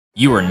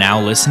You are now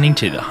listening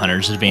to the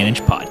Hunter's Advantage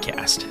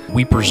podcast.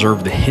 We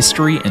preserve the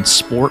history and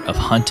sport of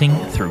hunting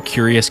through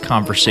curious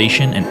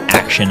conversation and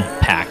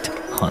action-packed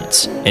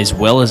hunts, as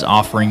well as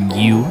offering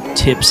you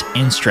tips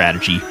and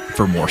strategy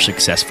for more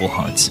successful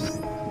hunts.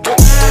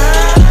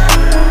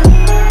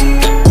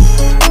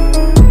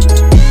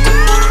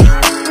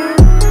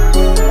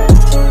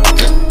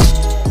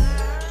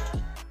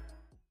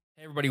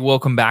 Hey everybody,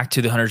 welcome back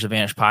to the Hunter's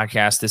Advantage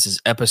podcast. This is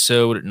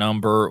episode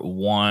number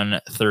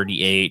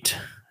 138.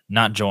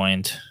 Not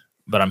joined,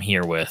 but I'm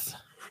here with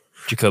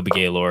Jacoby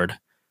Gaylord.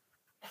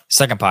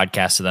 Second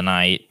podcast of the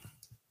night.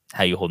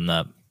 How you holding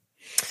up?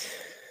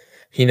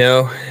 You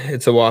know,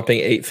 it's a whopping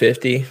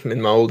 8:50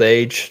 in my old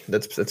age.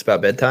 That's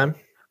about bedtime.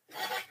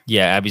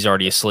 Yeah, Abby's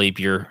already asleep.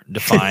 You're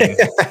defying.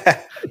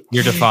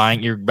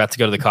 You're about to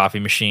go to the coffee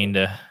machine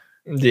to.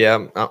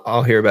 Yeah,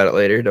 I'll hear about it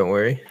later. Don't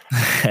worry.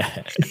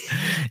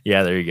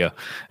 Yeah, there you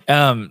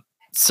go.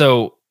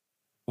 So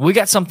we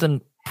got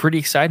something pretty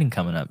exciting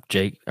coming up,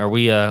 Jake. Are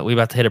we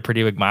about to hit a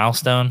pretty big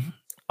milestone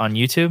on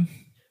YouTube?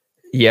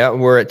 Yeah,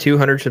 we're at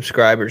 200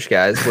 subscribers,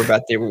 guys.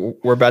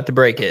 We're about to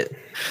break it.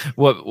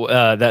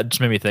 What that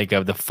just made me think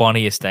of the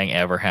funniest thing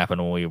ever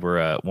happened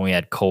when we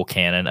had Cole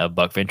Cannon of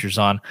Buck Ventures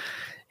on.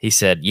 He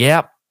said,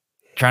 "Yep,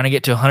 trying to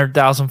get to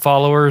 100,000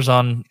 followers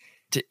on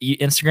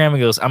Instagram." He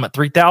goes, "I'm at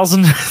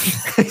 3,000."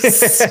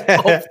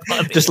 So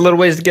just a little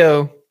ways to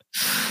go.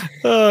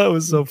 Oh, it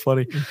was so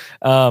funny.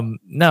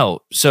 No,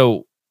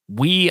 so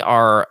we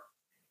are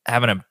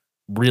having a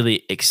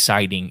really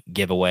exciting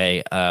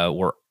giveaway.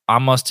 We're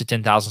almost to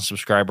 10,000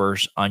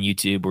 subscribers on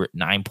YouTube. We're at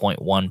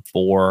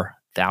 9.14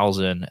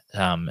 thousand.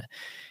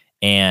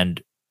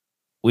 And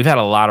we've had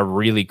a lot of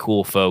really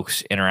cool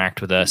folks interact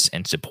with us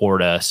and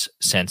support us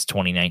since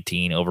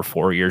 2019, over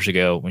 4 years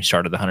ago when we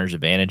started the Hunter's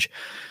Advantage.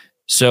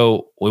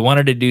 So we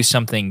wanted to do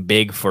something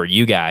big for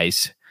you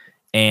guys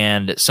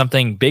and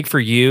something big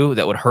for you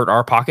that would hurt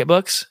our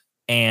pocketbooks.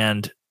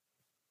 And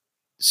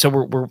so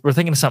we're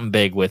thinking of something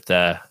big with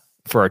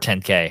for our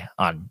 10K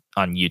on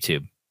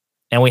YouTube,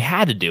 and we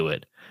had to do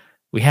it.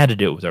 We had to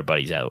do it with our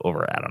buddies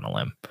over Out on a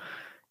Limb.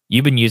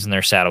 You've been using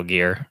their saddle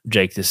gear,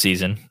 Jake, this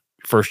season.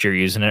 First year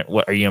using it.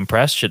 What are you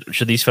impressed?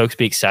 Should these folks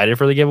be excited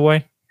for the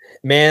giveaway?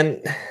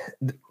 Man,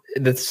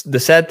 the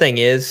sad thing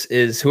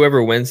is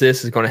whoever wins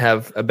this is going to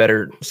have a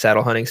better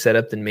saddle hunting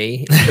setup than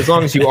me. As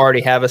long as you already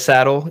have a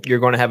saddle, you're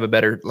going to have a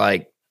better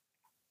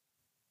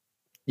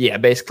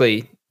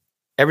basically.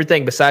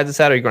 Everything besides the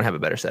saddle, you're going to have a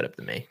better setup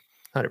than me.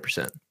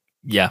 100%.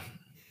 Yeah.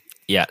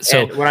 Yeah.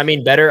 So and when I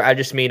mean better, I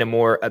just mean a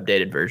more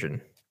updated version.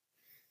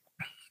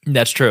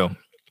 That's true.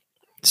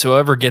 So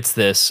whoever gets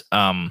this,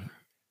 I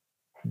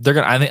think they're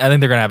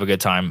gonna have a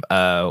good time.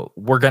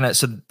 We're gonna,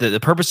 so the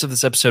purpose of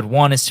this episode,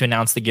 one, is to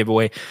announce the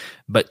giveaway,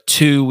 but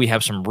two, we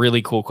have some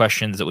really cool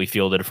questions that we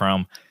fielded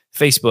from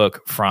Facebook,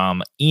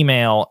 from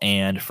email,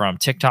 and from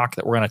TikTok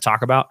that we're going to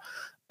talk about.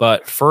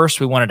 But first,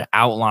 we wanted to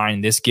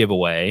outline this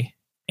giveaway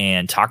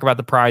and talk about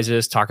the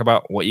prizes, talk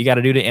about what you got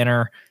to do to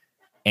enter,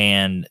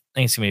 and I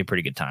think it's going to be a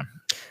pretty good time.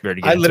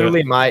 I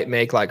literally might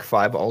make like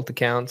 5 alt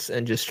accounts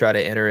and just try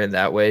to enter in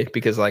that way,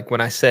 because like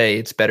when I say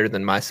it's better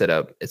than my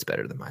setup, it's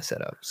better than my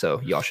setup.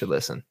 So y'all should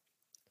listen.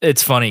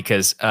 It's funny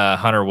because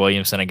Hunter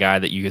Williamson, a guy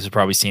that you guys have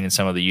probably seen in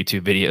some of the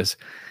YouTube videos,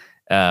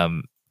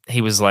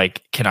 he was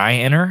like, "Can I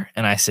enter?"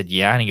 And I said,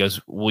 "Yeah." And he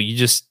goes, "Will you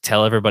just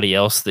tell everybody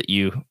else that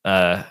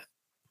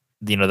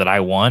that I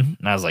won?"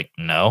 And I was like,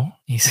 "No."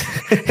 He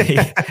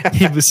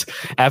was,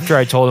 after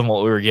I told him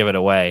what we were giving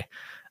away.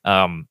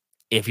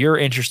 If you're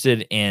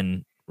interested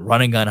in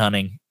run and gun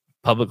hunting,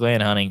 public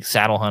land hunting,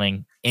 saddle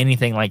hunting,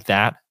 anything like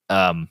that,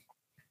 I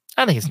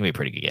think it's gonna be a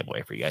pretty good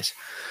giveaway for you guys.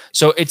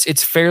 So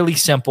it's fairly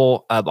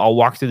simple. I'll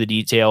walk through the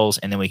details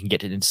and then we can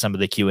get into some of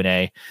the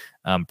Q&A,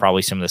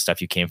 probably some of the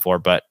stuff you came for.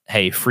 But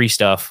hey, free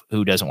stuff.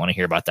 Who doesn't want to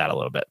hear about that a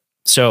little bit?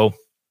 So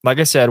like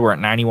I said, we're at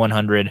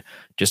 9,100,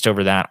 just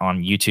over that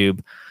on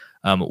YouTube.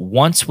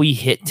 Once we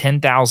hit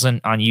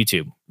 10,000 on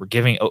YouTube, we're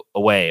giving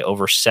away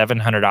over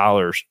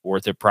 $700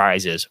 worth of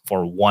prizes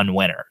for one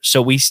winner.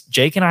 So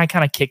Jake and I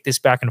kind of kicked this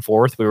back and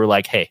forth. We were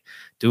like, "Hey,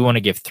 do we want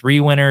to give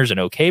 3 winners an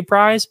okay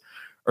prize,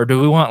 or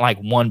do we want like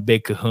one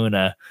big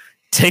kahuna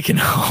taken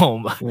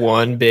home?"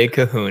 One big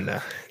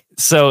kahuna.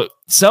 So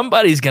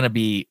somebody's going to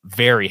be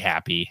very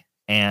happy,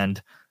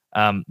 and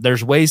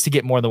there's ways to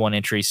get more than one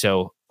entry.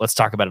 So let's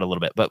talk about it a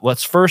little bit. But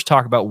let's first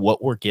talk about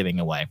what we're giving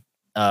away.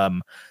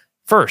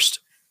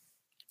 First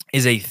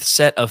is a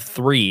set of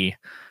 3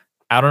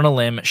 Out on a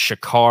Limb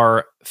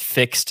Shakar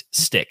fixed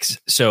sticks.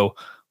 So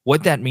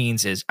what that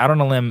means is, Out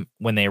on a Limb,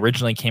 when they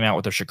originally came out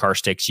with their Shakar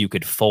sticks, you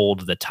could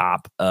fold the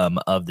top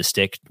of the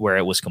stick where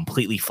it was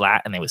completely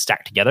flat and they would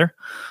stack together.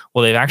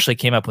 Well, they've actually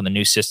came up with a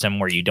new system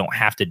where you don't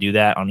have to do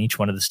that on each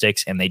one of the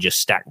sticks, and they just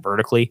stack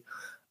vertically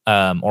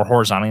or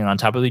horizontally on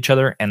top of each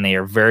other, and they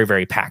are very,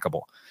 very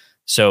packable.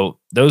 So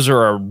those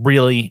are a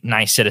really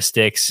nice set of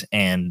sticks,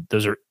 and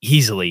those are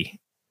easily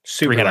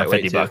super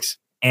 $350.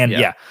 And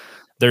yeah,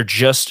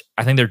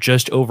 I think they're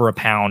just over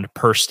 £1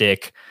 per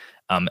stick.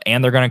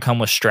 And they're going to come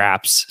with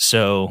straps.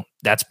 So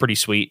that's pretty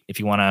sweet. If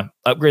you want to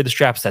upgrade the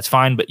straps, that's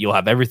fine, but you'll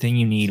have everything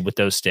you need with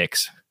those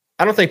sticks.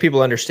 I don't think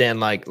people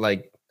understand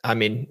I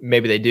mean,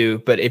 maybe they do,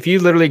 but if you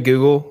literally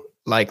Google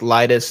like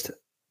lightest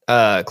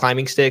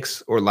climbing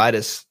sticks or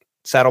lightest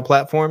saddle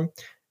platform,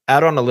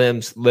 Out on a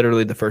Limb's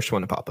literally the first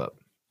one to pop up.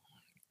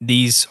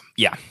 These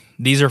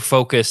are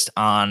focused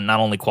on not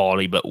only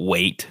quality but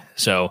weight.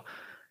 So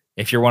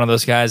if you're one of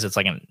those guys that's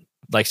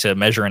likes to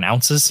measure in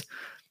ounces,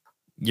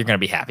 you're going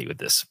to be happy with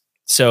this.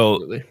 So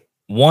absolutely.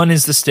 One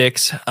is the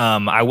sticks.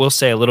 I will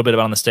say a little bit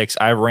about the sticks.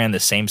 I ran the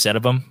same set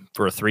of them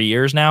for 3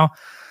 years now.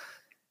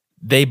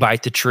 They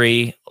bite the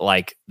tree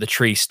like the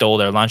tree stole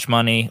their lunch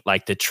money,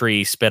 like the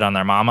tree spit on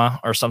their mama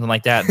or something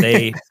like that.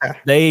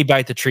 They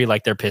bite the tree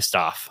like they're pissed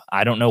off.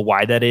 I don't know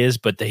why that is,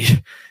 but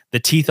the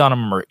teeth on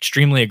them are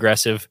extremely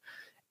aggressive,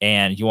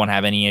 and you won't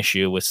have any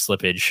issue with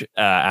slippage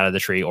out of the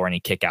tree or any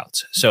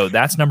kickouts. So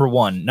that's number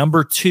one.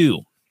 Number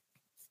two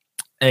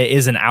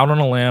is an Out on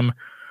a Limb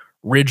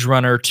Ridge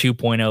Runner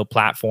 2.0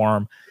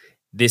 platform.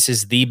 This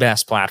is the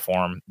best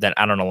platform that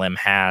Out on a Limb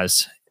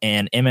has,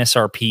 and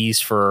MSRP's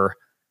for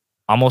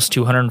almost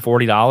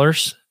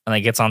 $240, and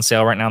it gets on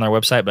sale right now on their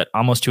website, but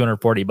almost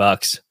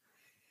 $240.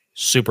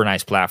 Super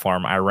nice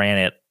platform. I ran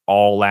it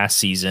all last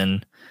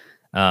season.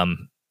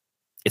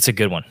 It's a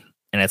good one,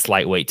 and it's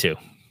lightweight too.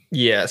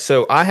 Yeah,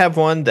 so I have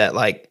one that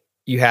like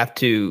you have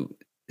to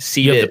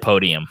seat You have it. the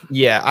Podium.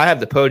 Yeah, I have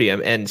the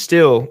Podium, and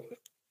still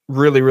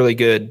really, really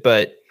good.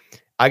 But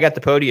I got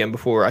the Podium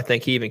before I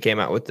think he even came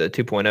out with the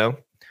 2.0,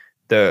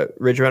 the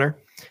Ridge Runner,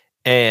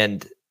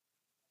 and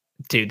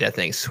dude, that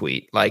thing's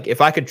sweet. Like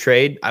if I could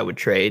trade, I would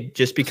trade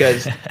just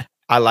because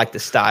I like the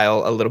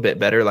style a little bit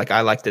better. Like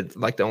I like the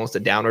almost the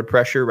downward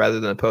pressure rather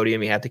than the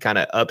Podium. You have to kind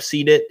of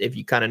upseat it, if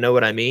you kind of know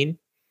what I mean.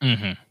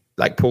 Mm-hmm.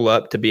 Like pull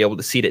up to be able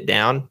to seat it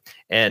down.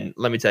 And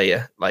let me tell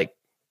you, like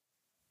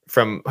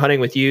from hunting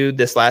with you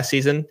this last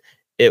season,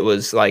 it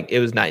was night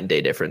and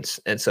day difference.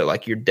 And so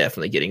like you're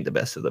definitely getting the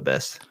best of the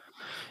best.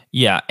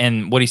 Yeah,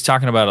 and what he's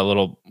talking about a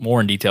little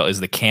more in detail is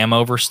the cam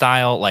over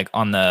style. Like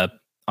on the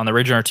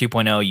Ridge Runner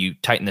 2.0, you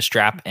tighten the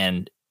strap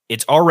and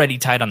it's already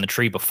tight on the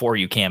tree before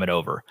you cam it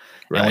over.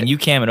 Right. And when you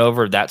cam it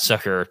over, that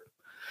sucker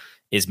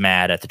is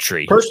mad at the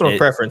tree. Personal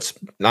preference.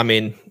 I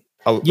mean,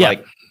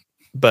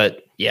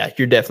 but yeah,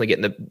 you're definitely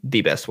getting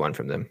the best one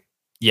from them.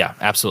 Yeah,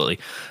 absolutely.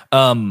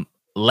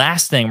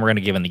 Last thing we're going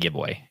to give in the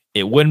giveaway.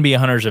 It wouldn't be a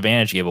Hunter's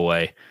Advantage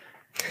giveaway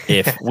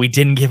if we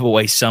didn't give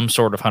away some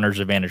sort of Hunter's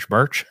Advantage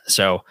merch.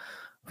 So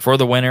for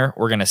the winner,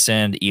 we're going to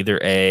send either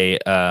a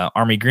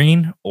Army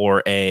Green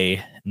or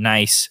a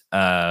nice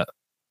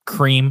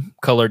cream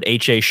colored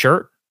HA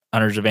shirt,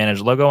 Hunter's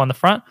Advantage logo on the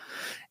front,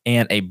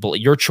 and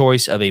your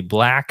choice of a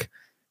black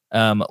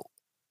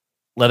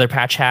leather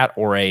patch hat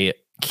or a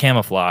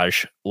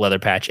camouflage leather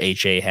patch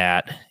HA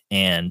hat,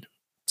 and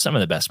some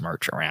of the best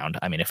merch around.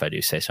 I mean, if I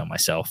do say so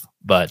myself,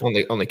 but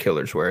only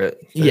killers wear it.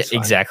 So yeah,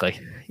 exactly.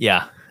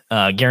 Yeah.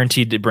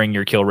 Guaranteed to bring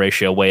your kill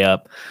ratio way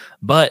up.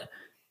 But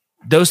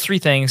those three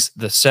things,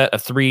 the set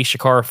of 3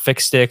 Shakar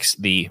fixed sticks,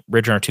 the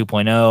Ridge Runner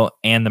 2.0,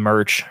 and the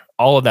merch,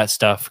 all of that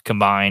stuff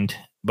combined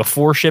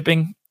before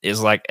shipping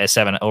is like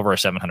over a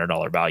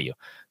 $700 value.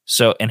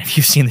 So, and if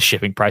you've seen the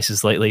shipping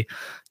prices lately,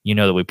 you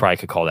know that we probably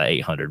could call that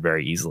 $800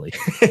 very easily.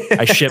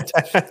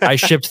 I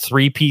shipped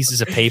 3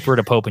 pieces of paper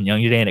to Pope and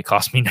Young today, and it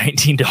cost me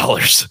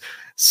 $19.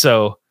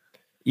 So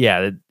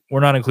yeah, we're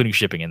not including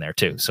shipping in there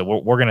too. So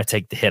we're going to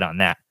take the hit on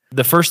that.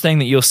 The first thing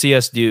that you'll see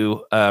us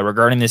do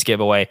regarding this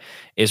giveaway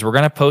is we're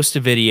going to post a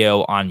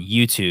video on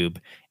YouTube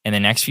in the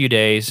next few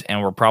days,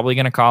 and we're probably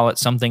going to call it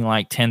something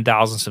like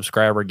 10,000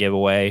 subscriber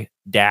giveaway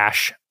 -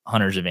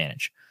 Hunter's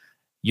Advantage.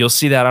 You'll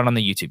see that out on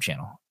the YouTube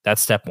channel.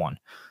 That's step one.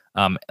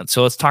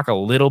 So let's talk a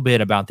little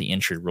bit about the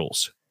entry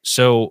rules.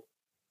 So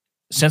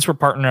since we're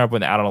partnering up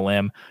with Out on a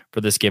Limb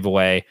for this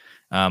giveaway,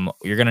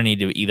 you're going to need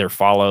to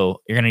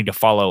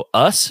follow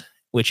us,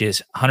 which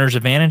is Hunter's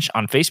Advantage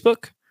on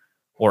Facebook,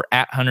 or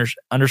at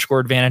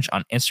Hunters_Advantage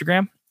on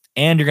Instagram.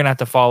 And you're going to have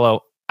to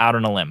follow Out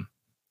on a Limb,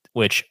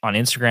 which on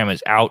Instagram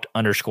is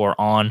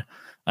out_on_a_limb.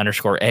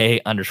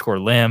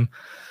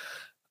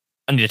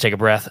 I need to take a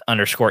breath,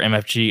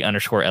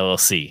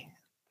 _MFG_LLC.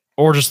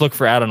 Or just look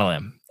for Out on a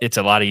Limb. It's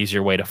a lot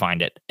easier way to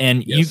find it.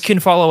 And you can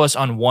follow us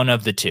on one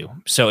of the two.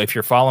 So if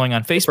you're following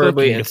on Facebook,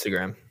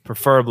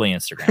 preferably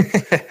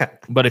Instagram.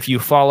 But if you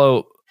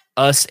follow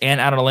us and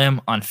Out on a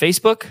Limb on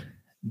Facebook,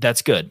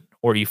 that's good.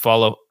 Or you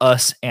follow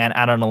us and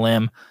Out on a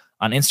Limb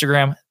on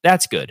Instagram,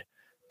 that's good.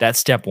 That's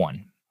step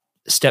one.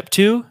 Step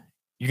two,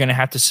 you're going to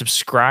have to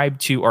subscribe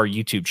to our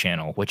YouTube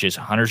channel, which is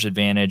Hunter's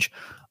Advantage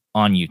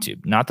on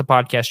YouTube. Not the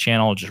podcast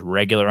channel, just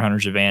regular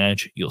Hunter's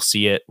Advantage. You'll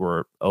see it.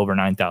 We're over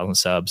 9,000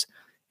 subs.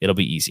 It'll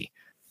be easy.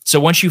 So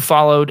once you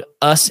followed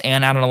us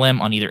and Out on a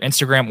Limb on either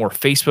Instagram or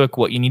Facebook,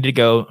 what you need to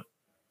go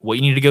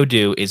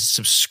do is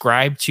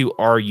subscribe to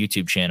our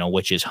YouTube channel,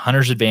 which is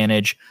Hunter's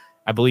Advantage.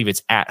 I believe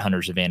it's at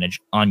Hunter's Advantage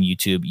on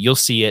YouTube. You'll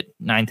see it,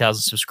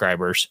 9,000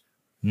 subscribers,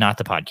 not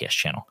the podcast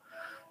channel.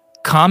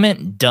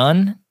 Comment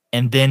done,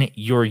 and then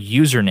your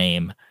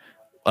username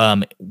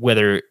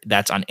whether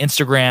that's on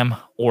Instagram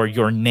or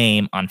your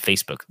name on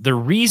Facebook. The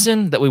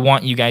reason that we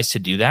want you guys to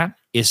do that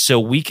is so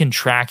we can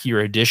track your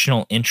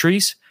additional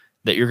entries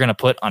that you're going to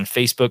put on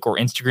Facebook or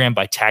Instagram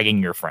by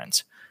tagging your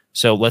friends.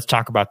 So let's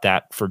talk about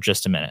that for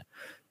just a minute.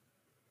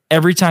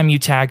 Every time you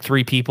tag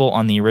 3 people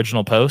on the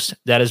original post,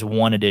 that is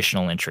 1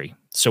 additional entry.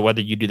 So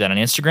whether you do that on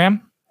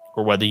Instagram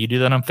or whether you do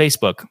that on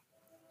Facebook,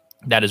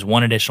 that is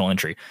 1 additional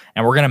entry.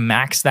 And we're going to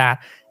max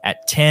that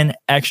at 10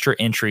 extra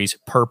entries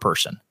per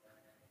person.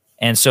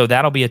 And so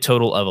that'll be a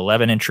total of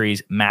 11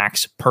 entries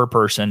max per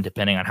person,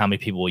 depending on how many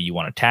people you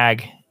want to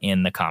tag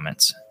in the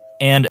comments.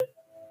 And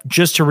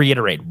just to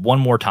reiterate one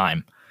more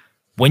time,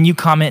 when you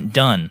comment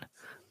done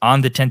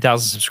on the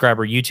 10,000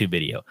 subscriber YouTube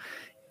video,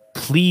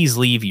 please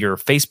leave your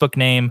Facebook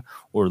name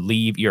or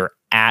leave your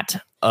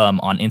 @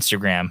 on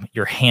Instagram,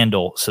 your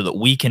handle, so that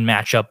we can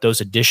match up those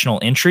additional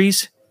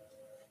entries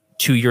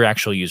to your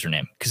actual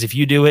username. Because if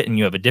you do it and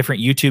you have a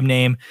different YouTube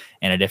name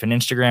and a different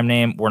Instagram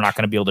name, we're not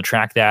going to be able to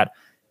track that.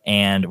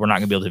 And we're not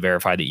going to be able to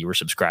verify that you were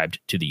subscribed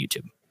to the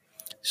YouTube.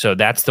 So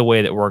that's the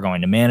way that we're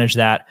going to manage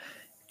that.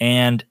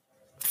 And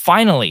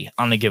finally,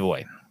 on the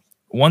giveaway,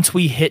 once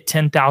we hit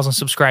 10,000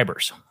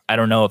 subscribers, I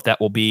don't know if that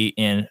will be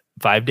in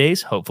 5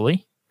 days,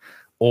 hopefully,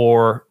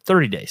 or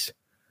 30 days.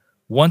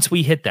 Once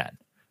we hit that,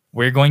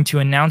 we're going to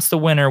announce the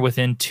winner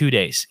within 2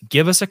 days.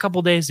 Give us a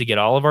couple days to get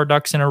all of our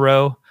ducks in a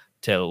row,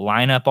 to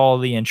line up all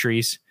of the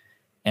entries,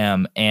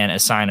 and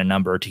assign a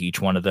number to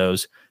each one of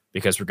those,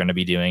 because we're going to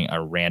be doing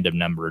a random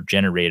number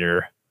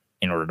generator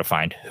in order to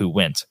find who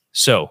wins.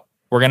 So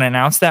we're going to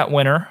announce that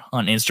winner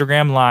on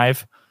Instagram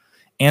Live,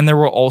 and there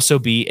will also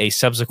be a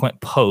subsequent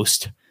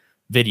post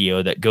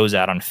video that goes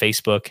out on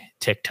Facebook,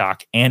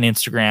 TikTok, and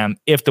Instagram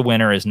if the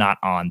winner is not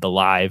on the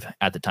live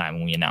at the time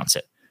when we announce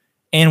it.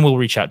 And we'll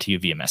reach out to you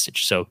via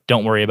message. So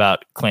don't worry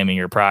about claiming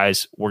your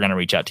prize. We're going to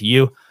reach out to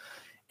you.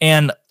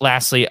 And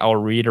lastly, I'll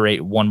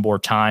reiterate one more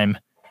time,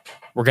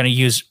 we're going to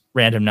use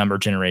random number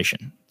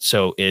generation.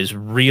 So it is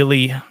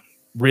really,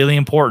 really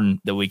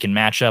important that we can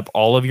match up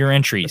all of your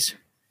entries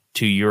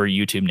to your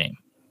YouTube name.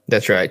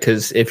 That's right.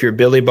 Because if you're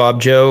Billy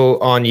Bob Joe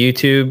on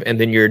YouTube and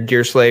then you're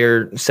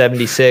Deerslayer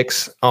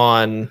 76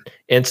 on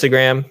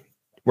Instagram,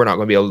 we're not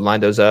going to be able to line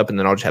those up, and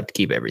then I'll just have to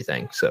keep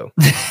everything. So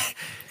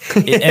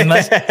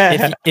unless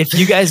if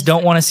you guys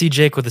don't want to see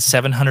Jake with a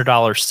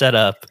 $700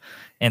 setup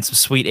and some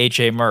sweet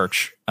HA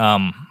merch,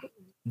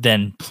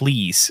 then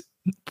please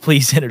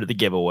enter the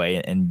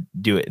giveaway and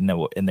do it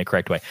in the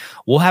correct way.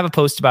 We'll have a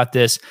post about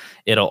this.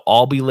 It'll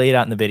all be laid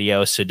out in the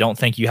video, so don't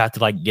think you have to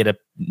like get a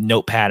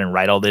notepad and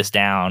write all this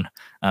down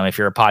if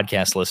you're a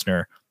podcast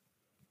listener.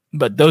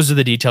 But those are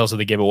the details of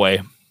the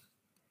giveaway.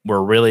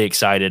 We're really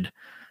excited.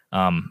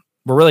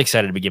 We're really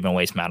excited to be giving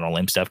away some Out on a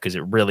Limb stuff, because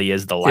it really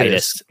is the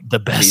lightest, the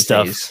best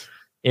stuff. Knees.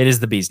 It is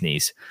the bee's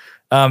knees.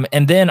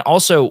 And then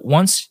also,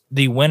 once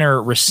the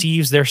winner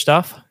receives their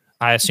stuff,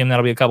 I assume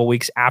that'll be a couple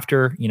weeks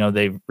after,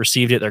 they've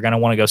received it. They're going to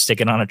want to go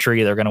stick it on a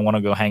tree. They're going to want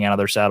to go hang out of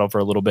their saddle for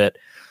a little bit.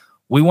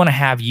 We want to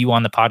have you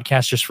on the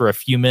podcast just for a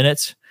few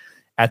minutes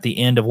at the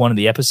end of one of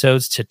the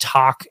episodes to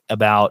talk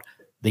about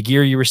the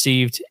gear you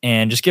received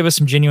and just give us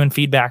some genuine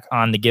feedback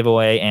on the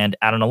giveaway and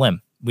Out on a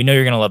Limb. We know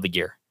you're going to love the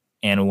gear,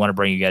 and we want to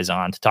bring you guys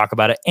on to talk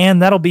about it.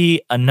 And that'll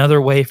be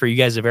another way for you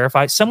guys to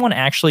verify someone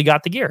actually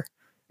got the gear.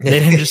 They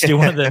didn't just do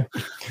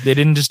they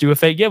didn't just do a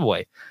fake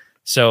giveaway.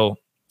 So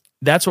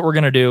that's what we're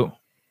going to do.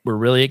 We're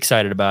really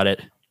excited about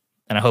it,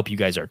 and I hope you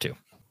guys are too.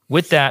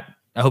 With that,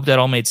 I hope that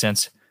all made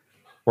sense.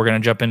 We're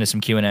going to jump into some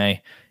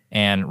Q&A,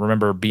 and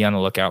remember, be on the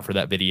lookout for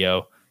that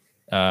video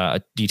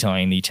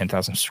detailing the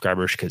 10,000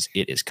 subscribers, because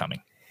it is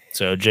coming.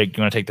 So, Jake,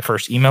 you want to take the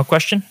first email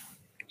question?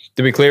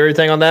 Did we clear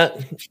everything on that?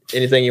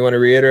 Anything you want to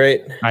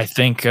reiterate? I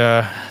think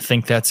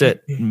that's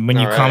it. When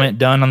you comment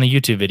done on the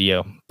YouTube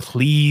video,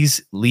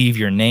 please leave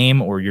your name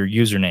or your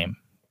username.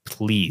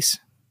 Please.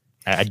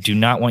 I do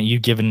not want you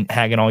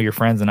hagging all your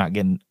friends and not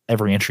getting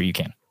every entry you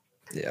can.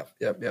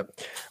 Yep.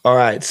 All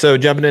right. So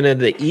jumping into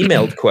the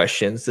emailed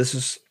questions, this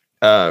is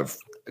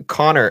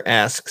Connor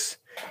asks,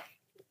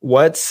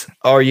 what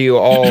are you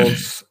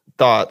all's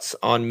thoughts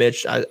on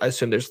Mitch? I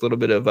assume there's a little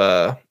bit of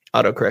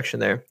auto correction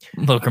there.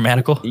 A little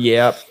grammatical.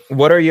 Yeah.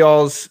 What are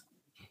y'all's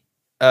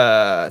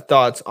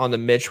thoughts on the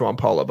Mitch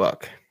Wampala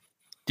buck?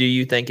 Do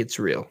you think it's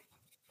real?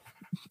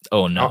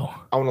 Oh no.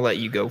 I want to let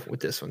you go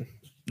with this one.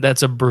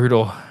 That's a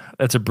brutal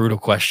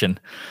question.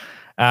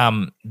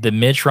 The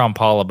Mitch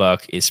Wampala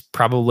buck is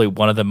probably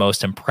one of the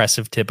most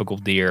impressive typical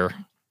deer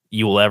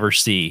you will ever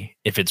see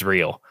if it's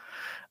real.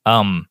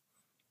 I've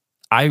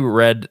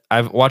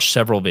watched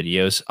several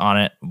videos on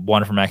it.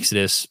 One from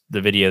Exodus.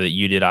 The video that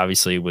you did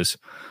obviously was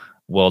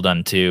well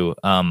done too.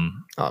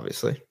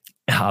 Obviously.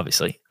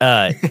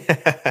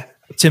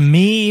 To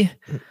me,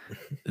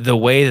 the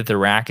way that the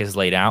rack is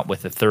laid out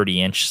with the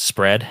 30-inch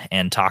spread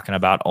and talking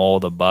about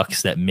all the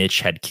bucks that Mitch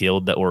had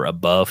killed that were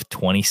above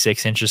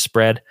 26 inches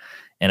spread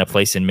in a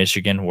place in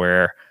Michigan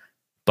where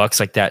bucks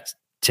like that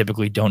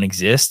typically don't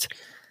exist,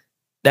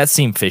 that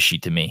seemed fishy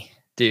to me.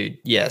 Dude,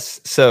 yes.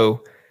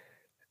 So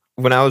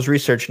when I was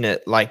researching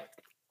it, like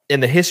in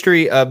the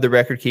history of the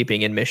record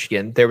keeping in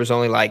Michigan, there was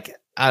only like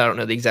I don't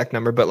know the exact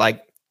number, but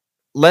like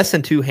less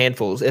than 2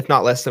 handfuls, if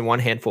not less than 1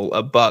 handful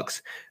of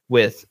bucks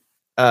with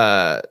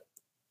the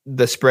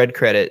spread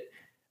credit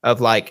of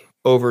like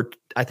over,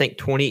 I think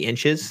 20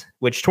 inches,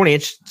 which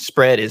 20-inch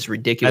spread is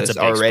ridiculous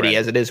already spread.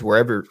 As it is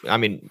wherever, I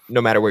mean,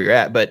 no matter where you're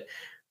at. But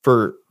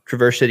for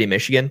Traverse City,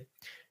 Michigan,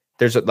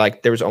 there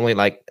was only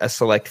like a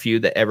select few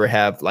that ever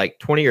have like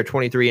 20 or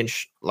 23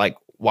 inch like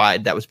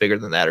wide that was bigger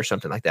than that or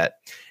something like that.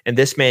 And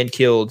this man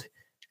killed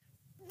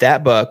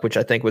that buck, which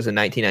I think was in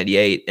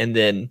 1998, and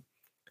then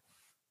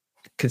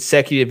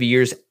consecutive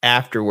years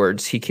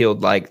afterwards, he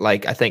killed like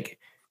I think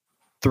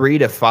 3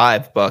 to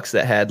 5 bucks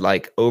that had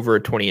like over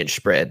a 20-inch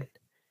spread.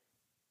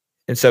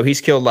 And so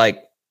he's killed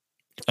like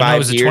 5 it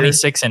was a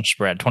 26-inch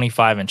spread,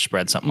 25-inch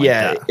spread, something like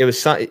that. Yeah, it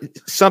was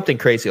something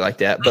crazy like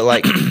that. But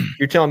like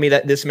you're telling me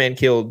that this man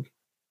killed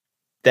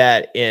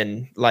that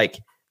in like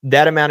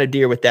that amount of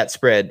deer with that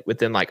spread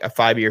within like a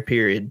 5-year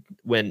period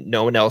when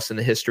no one else in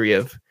the history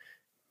of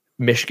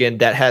Michigan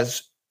that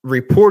has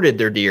reported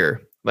their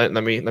deer. Let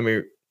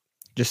me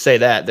just say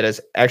that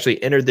has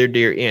actually entered their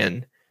deer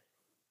in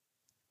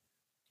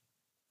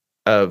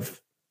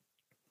of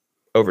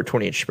over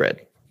 20-inch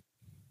spread.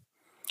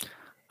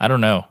 I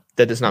don't know.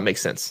 That does not make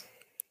sense.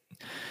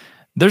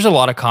 There's a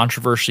lot of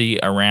controversy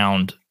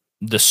around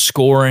the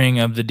scoring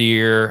of the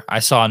deer. I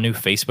saw a new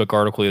Facebook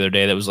article the other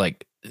day that was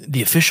like,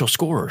 the official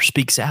scorer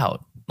speaks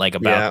out like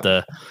about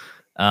the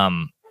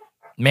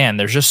man,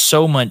 there's just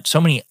so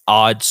many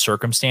odd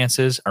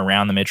circumstances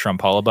around the Mitch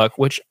Rumpala buck,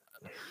 which,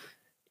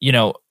 you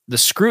know, the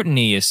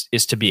scrutiny is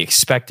to be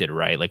expected,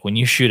 right? Like when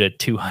you shoot a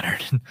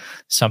 200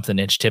 something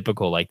inch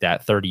typical like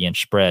that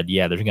 30-inch spread,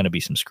 yeah, there's going to be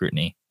some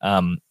scrutiny.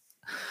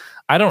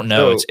 I don't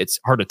know. So, it's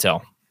hard to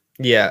tell.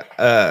 Yeah.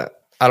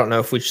 I don't know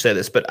if we should say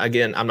this, but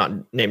again, I'm not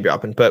name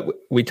dropping, but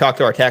we talked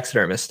to our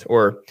taxidermist,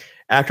 or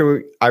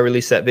after I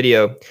released that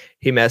video,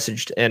 he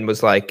messaged and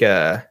was like,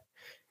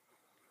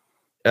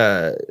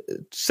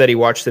 said he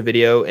watched the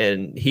video,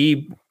 and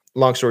he,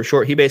 long story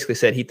short, he basically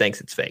said he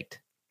thinks it's faked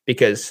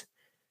because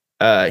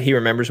he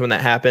remembers when that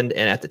happened.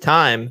 And at the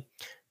time,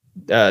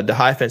 the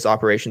high fence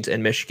operations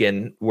in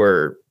Michigan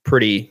were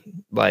pretty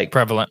like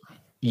prevalent.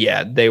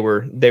 Yeah, they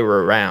were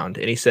around.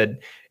 And he said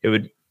it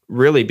would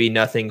really be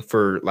nothing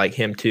for like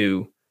him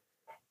to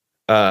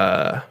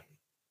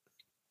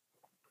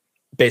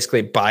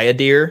basically buy a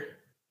deer.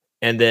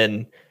 And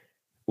then,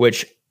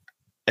 which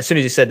as soon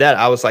as he said that,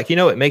 I was like, you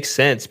know, it makes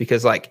sense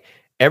because like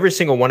every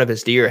single one of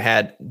his deer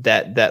had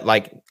that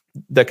like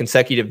the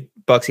consecutive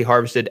bucks he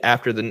harvested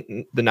after the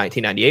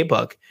 1998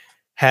 buck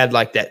had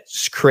like that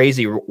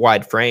crazy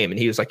wide frame. And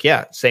he was like,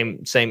 yeah,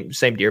 same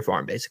deer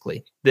farm,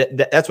 basically.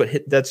 That's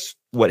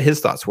what his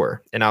thoughts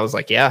were. And I was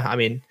like, yeah, I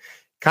mean,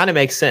 kind of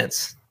makes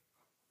sense.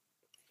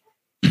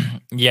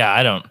 Yeah,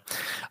 I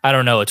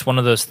don't know. It's one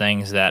of those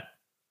things that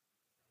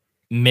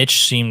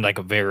Mitch seemed like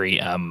a very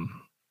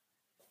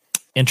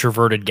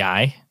introverted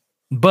guy,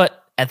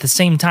 but at the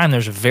same time,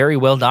 there's very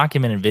well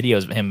documented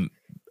videos of him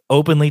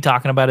openly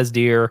talking about his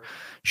deer,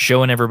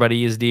 showing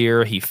everybody his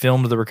deer. He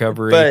filmed the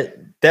recovery. But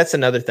that's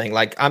another thing.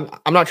 Like I'm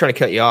not trying to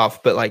cut you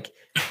off, but like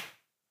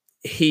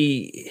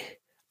I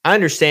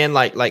understand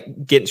like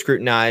getting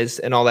scrutinized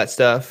and all that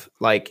stuff.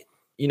 Like,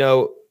 you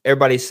know,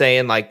 everybody's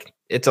saying like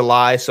it's a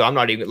lie, so I'm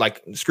not even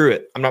like, screw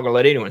it. I'm not going to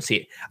let anyone see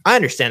it. I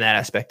understand that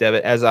aspect of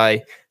it, as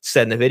I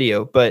said in the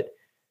video, but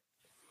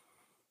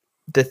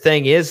the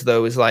thing is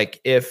though, is like,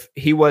 if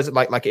he wasn't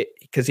like it,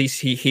 because he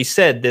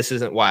said, this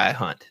isn't why I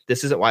hunt.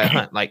 This isn't why I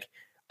hunt. Like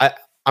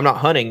I'm not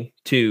hunting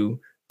to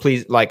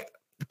please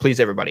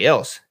everybody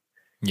else.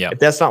 Yeah. If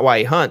that's not why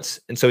he hunts,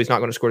 and so he's not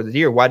going to score the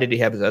deer, why did he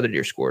have his other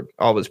deer scored?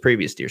 All of his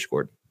previous deer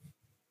scored.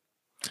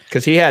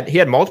 Because he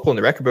had multiple in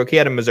the record book. He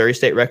had a Missouri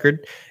state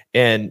record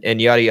and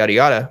yada yada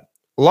yada.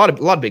 A lot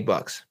of big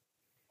bucks.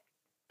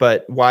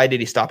 But why did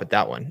he stop at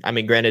that one? I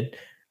mean, granted,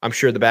 I'm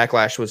sure the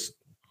backlash was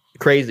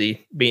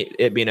crazy,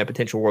 it being a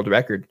potential world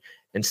record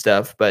and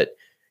stuff, but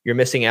you're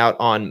missing out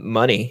on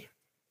money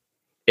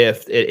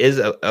if it is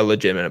a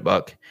legitimate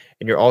buck,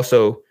 and you're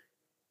also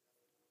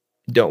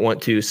don't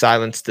want to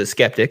silence the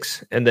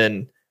skeptics. And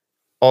then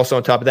also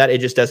on top of that,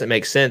 it just doesn't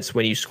make sense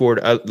when you scored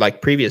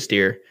like previous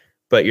deer,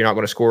 but you're not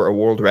going to score a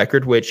world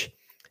record, which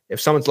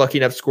if someone's lucky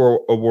enough to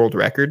score a world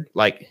record,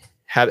 like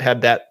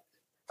have that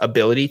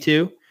ability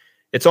to,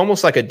 it's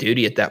almost like a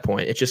duty at that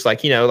point. It's just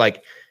like, you know,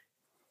 like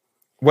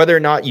whether or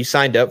not you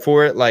signed up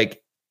for it,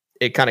 like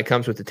it kind of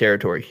comes with the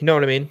territory. You know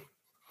what I mean?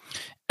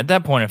 At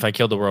that point, if I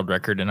killed the world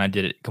record and I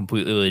did it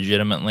completely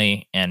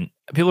legitimately, and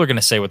people are going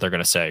to say what they're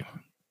going to say,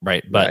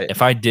 right? But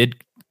if I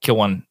did kill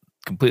one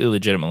completely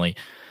legitimately,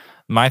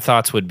 my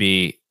thoughts would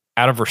be,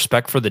 out of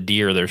respect for the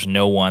deer, there's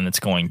no one that's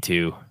going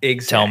to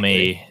tell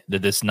me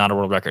that this is not a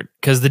world record.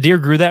 Because the deer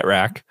grew that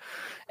rack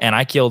and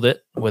I killed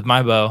it with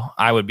my bow.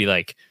 I would be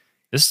like,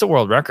 this is the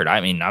world record. I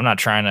mean, I'm not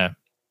trying to,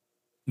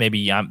 maybe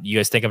you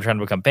guys think I'm trying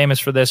to become famous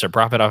for this or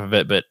profit off of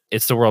it, but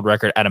it's the world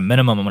record. At a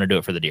minimum, I'm going to do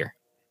it for the deer,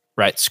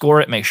 right? Score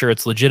it, make sure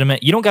it's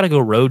legitimate. You don't got to go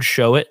road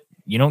show it.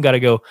 You don't got to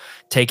go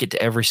take it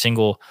to every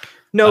single.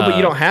 No, but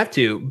you don't have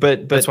to.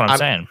 But that's what I'm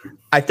saying.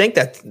 I think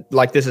that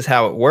like this is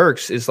how it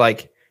works. Is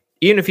like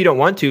even if you don't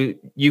want to,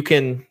 you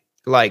can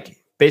like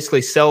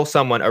basically sell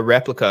someone a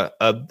replica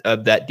of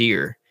that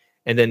deer,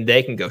 and then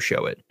they can go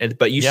show it.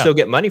 But you still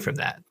get money from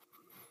that.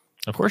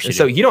 Of course you do.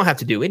 So you don't have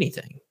to do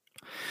anything.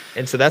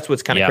 And so that's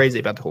what's kind of crazy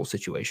about the whole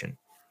situation.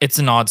 It's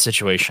an odd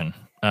situation.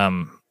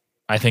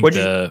 I think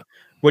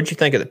what'd you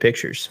think of the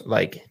pictures,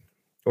 like,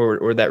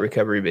 or that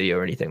recovery video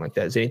or anything like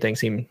that? Does anything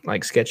seem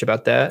like sketch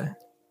about that?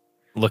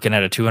 Looking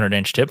at a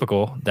 200-inch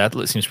typical, that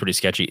seems pretty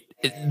sketchy.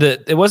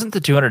 It wasn't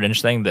the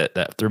 200-inch thing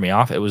that threw me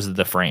off. It was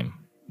the frame,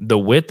 the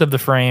width of the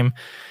frame,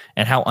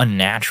 and how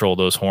unnatural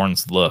those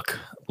horns look.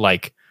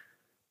 Like,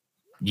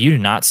 you do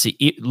not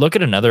see. Look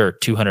at another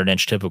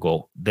 200-inch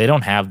typical. They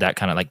don't have that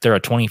kind of, like, they're a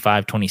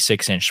 25,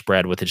 26-inch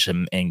spread with just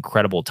an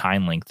incredible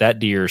tine length. That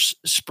deer's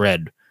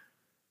spread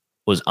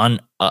was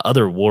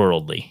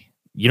otherworldly.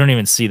 You don't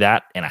even see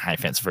that in a high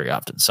fence very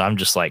often. So I'm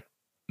just like,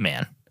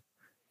 man,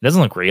 it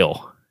doesn't look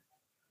real.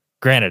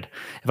 Granted,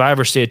 if I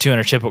ever see a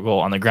 200 typical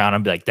on the ground,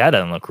 I'd be like, that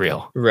doesn't look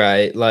real.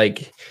 Right.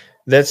 Like,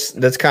 that's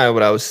kind of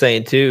what I was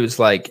saying too, is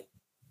like,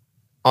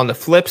 on the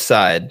flip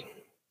side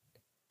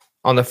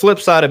of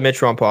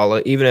Mitch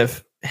Rampala, even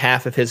if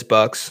half of his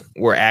bucks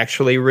were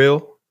actually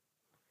real,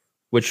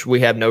 which we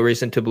have no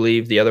reason to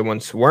believe the other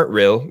ones weren't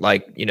real,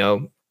 like, you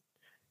know,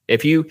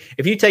 if you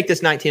take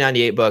this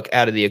 1998 buck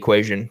out of the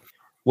equation,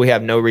 we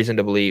have no reason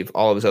to believe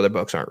all of his other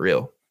bucks aren't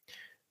real.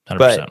 100%.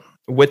 But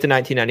with the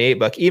 1998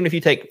 buck, even if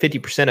you take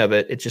 50% of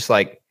it, it's just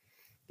like,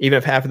 even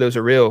if half of those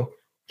are real,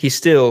 he's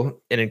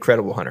still an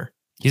incredible hunter.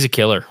 He's a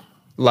killer.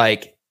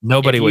 Like,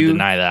 nobody would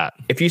deny that.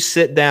 If you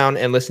sit down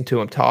and listen to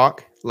him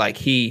talk, like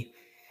he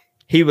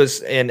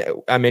was, and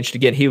I mentioned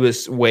again, he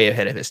was way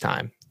ahead of his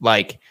time.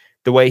 Like,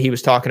 the way he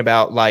was talking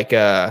about, like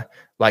the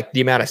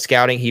amount of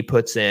scouting he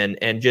puts in,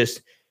 and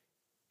just,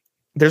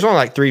 there's only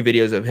like 3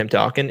 videos of him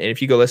talking, and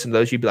if you go listen to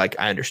those, you'd be like,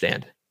 I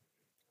understand.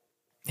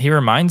 He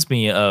reminds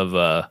me of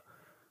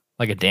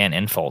like a Dan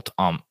Infalt,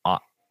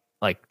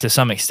 like, to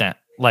some extent,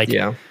 like,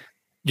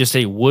 just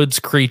a woods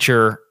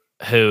creature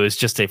who is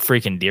just a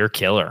freaking deer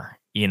killer.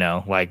 You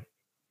know, like,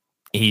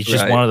 he's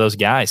just one of those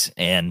guys.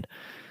 And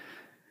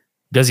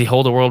does he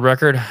hold a world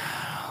record?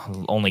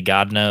 Only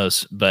God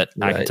knows. But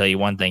I can tell you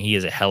one thing: he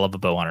is a hell of a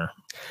bow hunter.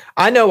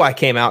 I know I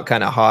came out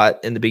kind of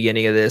hot in the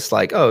beginning of this,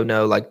 like, oh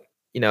no, like,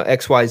 you know,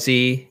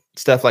 XYZ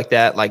stuff like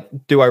that. Like,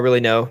 do I really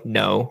know?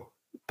 No.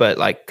 But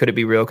like, could it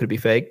be real? Could it be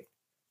fake?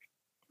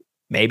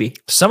 Maybe.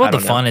 Some of the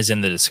fun is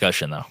in the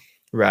discussion, though.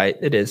 Right.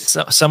 It is.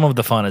 Some of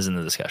the fun is in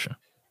the discussion.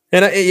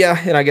 And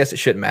I guess it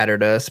shouldn't matter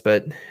to us,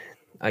 but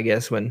I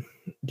guess when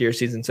deer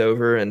season's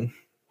over and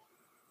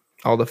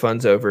all the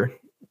fun's over,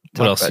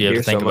 what else do you have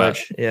to think about?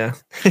 Yeah.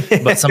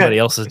 But somebody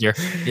else's deer.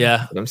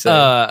 Yeah. What I'm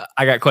saying.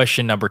 I got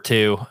question number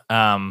 2.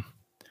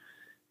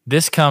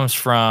 This comes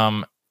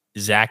from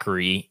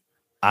Zachary.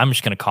 I'm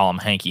just going to call him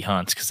Hanky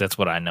Hunts because that's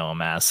what I know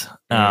him as.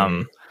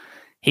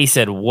 He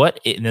said,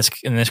 and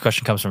this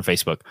question comes from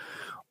Facebook.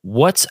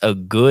 What's a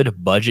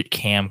good budget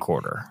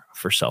camcorder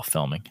for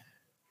self-filming?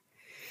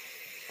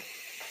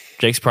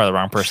 Jake's probably the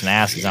wrong person to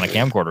ask. He's not a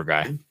camcorder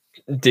guy.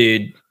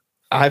 Dude,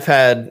 I've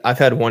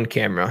had one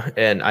camera,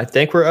 and I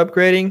think we're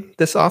upgrading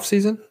this off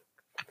season.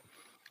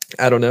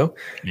 I don't know.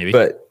 Maybe.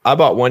 But I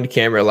bought one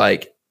camera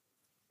like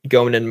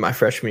going into my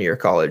freshman year of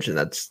college, and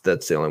that's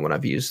the only one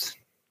I've used.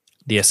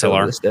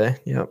 DSLR. This day.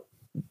 Yep.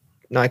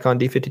 Nikon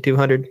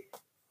D5200.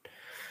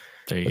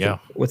 There you go.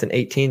 With an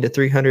 18 to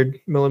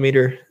 300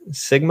 millimeter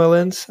Sigma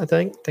lens, I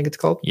think it's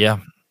called. Yeah.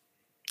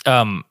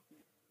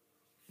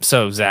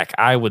 So Zach,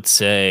 I would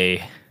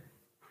say,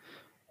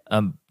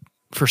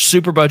 for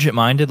super budget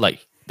minded,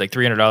 like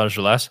 $300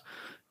 or less,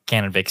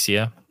 Canon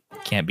Vixia,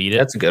 can't beat it.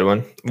 That's a good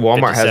one.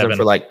 Walmart has them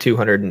for like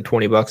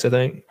 $220, I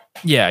think.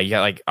 Yeah, you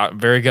got like a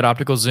very good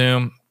optical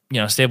zoom.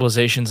 You know,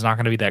 stabilization's not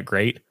going to be that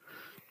great,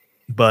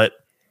 but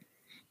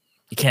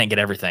you can't get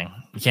everything.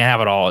 You can't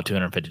have it all at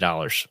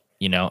 $250.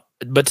 You know,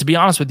 but to be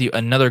honest with you,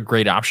 another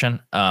great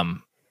option,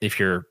 if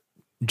you're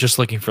just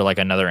looking for like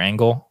another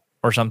angle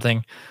or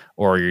something,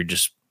 or you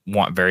just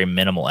want very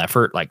minimal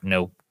effort, like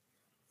no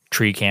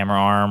tree camera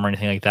arm or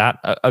anything like that,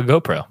 a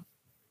GoPro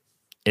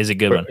is a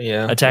good one.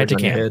 Yeah, a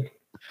Tacticam.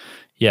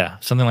 Yeah,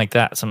 something like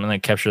that, something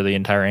that captures the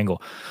entire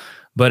angle.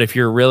 But if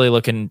you're really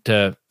looking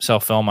to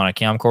self-film on a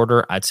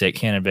camcorder, I'd say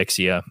Canon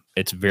Vixia.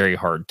 It's very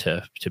hard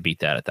to beat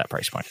that at that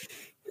price point.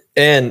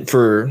 And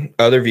for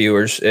other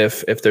viewers,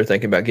 if they're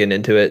thinking about getting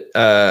into it,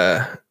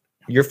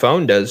 your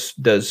phone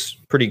does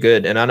pretty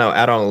good. And I know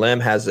Out on a Limb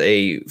has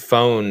a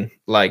phone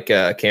like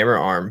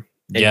camera arm.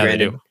 And yeah,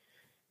 granted,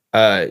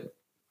 they do.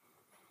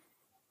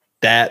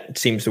 That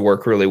seems to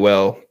work really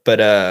well.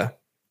 But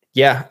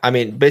yeah, I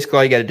mean, basically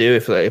all you got to do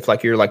if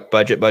like you're like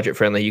budget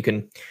friendly, you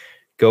can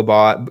go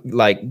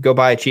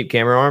buy a cheap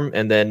camera arm,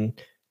 and then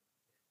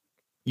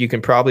you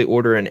can probably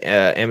order an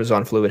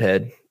Amazon Fluid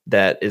Head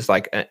that is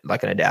like an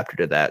adapter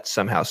to that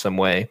somehow, some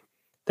way,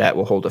 that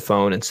will hold a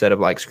phone instead of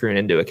like screwing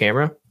into a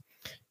camera.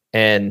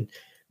 And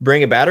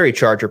bring a battery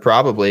charger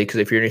probably, because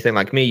if you're anything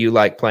like me, you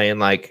like playing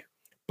like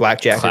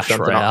blackjack Clash or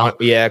something.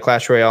 Royale.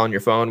 Clash Royale on your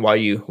phone while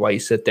you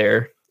sit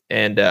there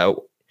and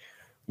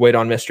wait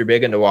on Mr.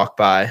 Biggin to walk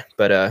by.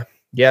 But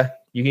yeah,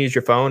 you can use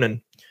your phone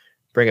and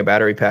bring a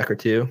battery pack or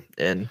two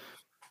and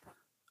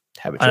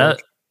have it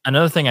charged.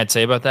 Another thing I'd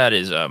say about that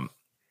is,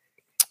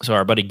 so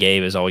our buddy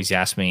Gabe has always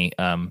asked me,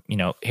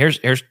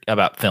 here's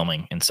about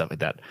filming and stuff like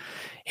that.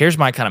 Here's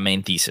my kind of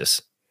main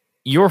thesis.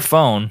 Your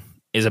phone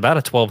is about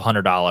a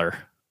 $1,200.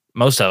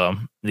 Most of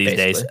them these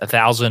days,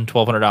 $1,000,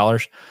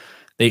 $1,200.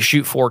 They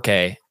shoot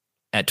 4K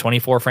at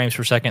 24 frames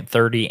per second,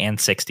 30 and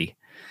 60.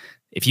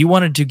 If you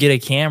wanted to get a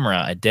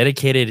camera, a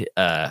dedicated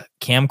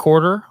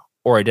camcorder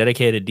or a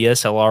dedicated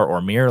DSLR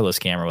or mirrorless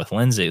camera with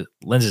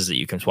lenses that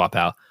you can swap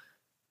out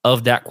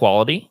of that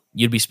quality,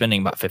 you'd be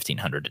spending about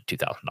 $1,500 to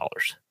 $2,000.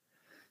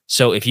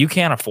 So if you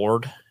can't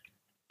afford,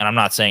 and I'm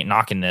not saying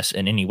knocking this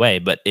in any way,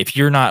 but if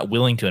you're not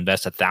willing to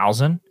invest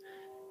 $1,000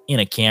 in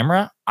a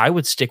camera, I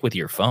would stick with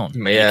your phone.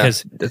 Yeah,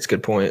 because that's a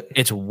good point.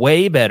 It's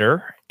way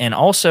better. And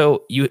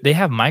also they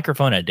have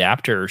microphone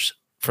adapters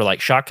for like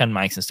shotgun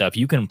mics and stuff.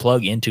 You can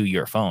plug into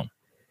your phone.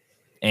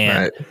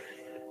 And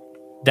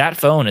that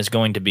phone is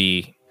going to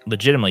be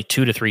legitimately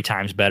 2 to 3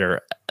 times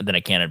better than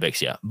a Canon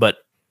Vixia. But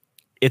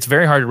it's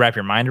very hard to wrap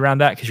your mind around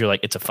that because you're like,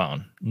 it's a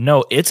phone.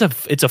 No, it's a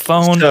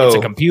phone. So, it's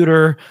a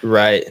computer.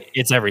 Right.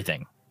 It's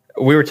everything.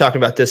 We were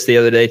talking about this the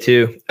other day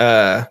too.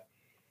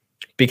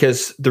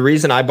 Because the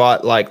reason I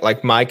bought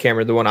like my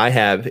camera, the one I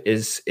have,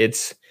 is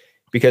it's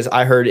because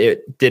I heard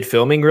it did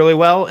filming really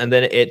well, and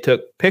then it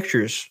took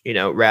pictures,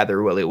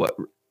 rather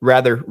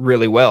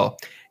really well.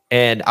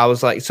 And I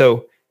was like,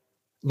 so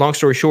long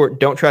story short,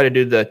 don't try to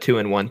do the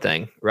 2-in-1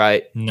 thing,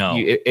 right? No.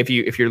 If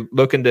you're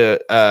looking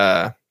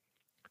to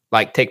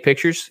take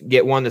pictures,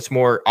 get one that's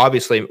more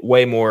obviously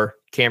way more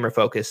camera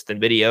focused than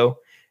video,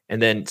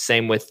 and then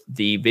same with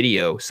the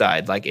video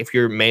side. Like if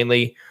you're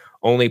mainly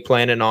only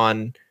planning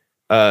on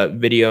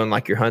video and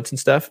like your hunts and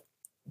stuff,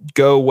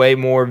 go way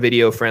more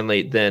video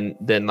friendly than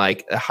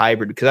like a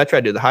hybrid. Because I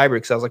tried to do the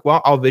hybrid because I was like,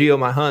 well, I'll video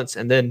my hunts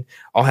and then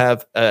I'll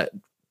have a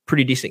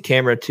pretty decent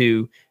camera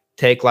to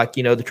take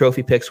the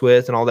trophy pics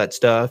with and all that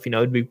stuff.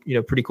 It'd be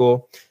pretty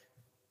cool.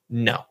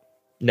 No,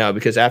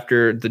 because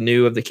after the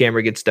new of the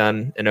camera gets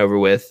done and over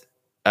with,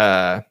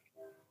 I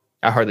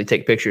hardly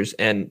take pictures.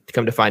 And to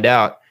come to find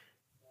out,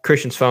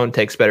 Christian's phone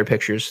takes better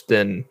pictures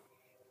than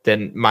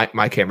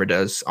my camera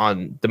does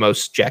on the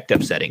most jacked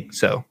up setting.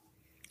 So,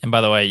 and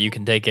by the way, you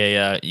can take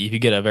if you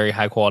get a very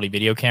high quality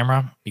video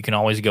camera, you can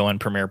always go in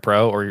Premiere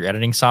Pro or your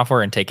editing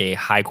software and take a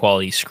high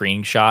quality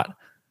screenshot.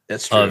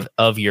 That's true.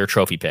 of your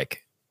trophy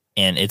pic,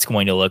 and it's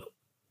going to look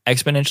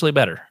exponentially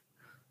better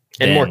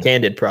and more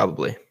candid,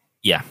 probably.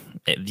 Yeah,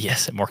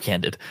 more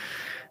candid.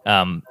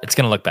 It's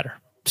going to look better.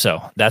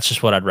 So that's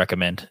just what I'd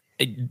recommend.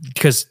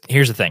 Because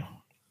here's the thing,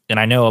 and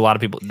I know a lot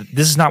of people.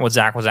 This is not what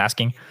Zach was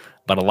asking,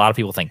 but a lot of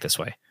people think this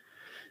way.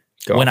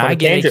 When I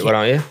get a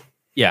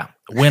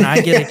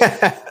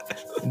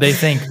they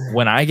think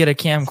when I get a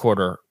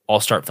camcorder, I'll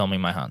start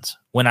filming my hunts.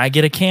 When I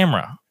get a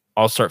camera,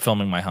 I'll start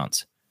filming my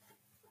hunts.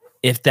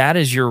 If that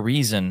is your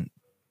reason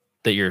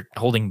that you're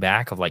holding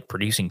back of like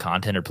producing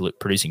content or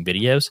producing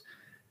videos,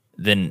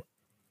 then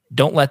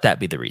don't let that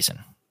be the reason,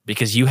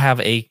 because you have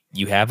a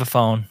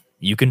phone,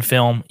 you can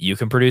film, you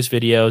can produce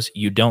videos.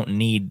 You don't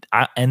need,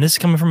 and this is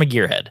coming from a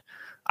gearhead.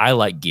 I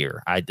like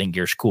gear. I think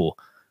gear's cool.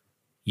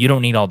 You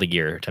don't need all the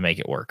gear to make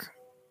it work.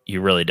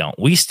 You really don't.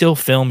 We still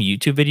film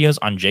YouTube videos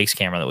on Jake's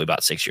camera that we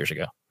bought 6 years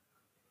ago.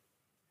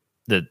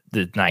 The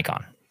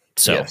Nikon.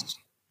 So yes.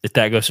 If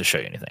that goes to show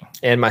you anything.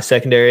 And my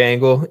secondary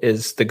angle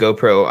is the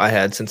GoPro I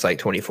had since like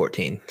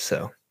 2014.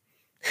 So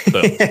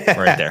boom,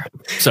 right there.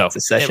 So it's a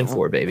session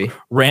 4, baby.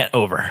 Rant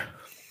over.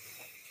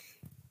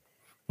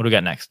 What do we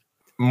got next?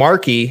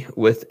 Marky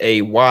with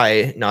a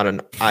Y, not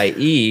an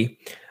IE.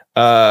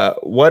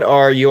 What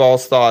are you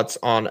all's thoughts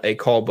on a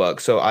call buck?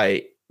 So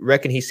I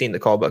reckon he's seen the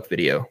call buck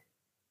video.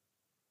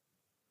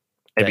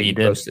 Maybe he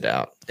did. Posted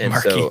out. And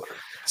Marky.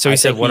 So he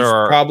said, what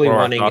are probably our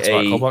wanting thoughts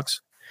about call bucks?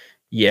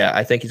 Yeah,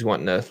 I think he's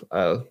wanting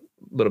a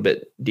little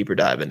bit deeper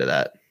dive into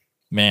that.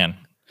 Man,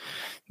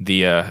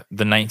 the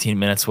 19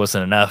 minutes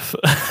wasn't enough.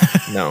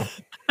 No.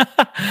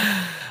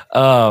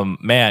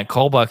 Man,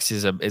 call bucks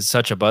is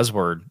such a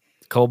buzzword.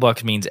 Call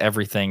bucks means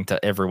everything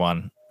to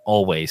everyone,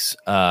 always.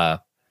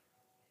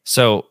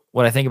 So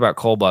what I think about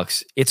call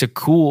bucks, it's a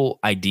cool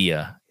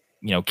idea.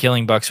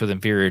 Killing bucks with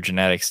inferior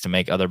genetics to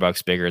make other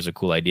bucks bigger is a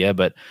cool idea.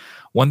 But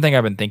one thing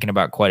I've been thinking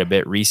about quite a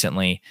bit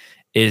recently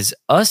is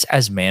us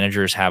as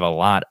managers have a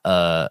lot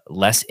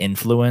less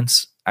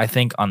influence, I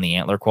think, on the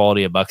antler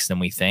quality of bucks than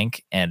we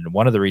think. And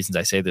one of the reasons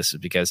I say this is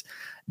because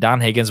Don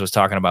Higgins was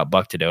talking about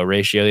buck to doe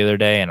ratio the other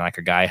day, and like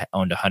a guy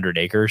owned 100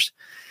 acres.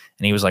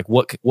 And he was like,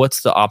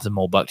 what's the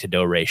optimal buck to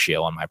doe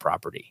ratio on my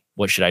property?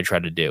 What should I try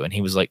to do? And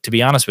he was like, to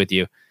be honest with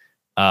you,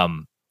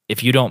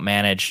 if you don't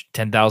manage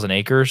 10,000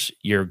 acres,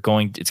 it's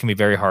going to be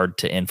very hard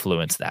to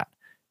influence that,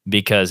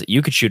 because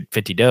you could shoot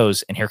 50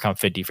 does and here come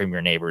 50 from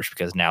your neighbors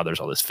because now there's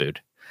all this food.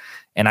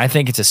 And I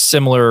think it's a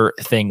similar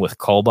thing with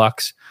cull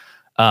bucks.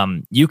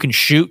 You can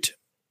shoot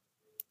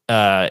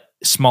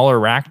smaller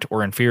racked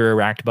or inferior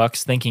racked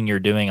bucks thinking you're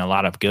doing a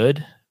lot of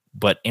good,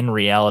 but in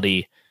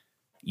reality,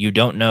 you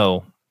don't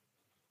know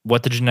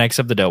what the genetics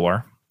of the doe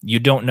are. You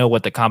don't know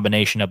what the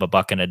combination of a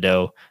buck and a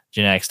doe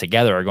genetics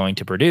together are going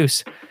to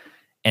produce.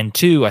 And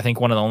two, I think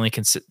one of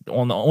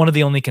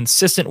the only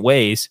consistent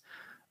ways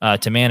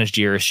to manage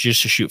deer is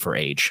just to shoot for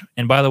age.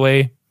 And by the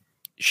way,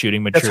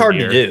 shooting mature That's hard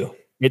deer, to do.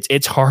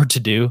 It's hard to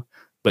do,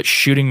 but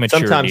shooting mature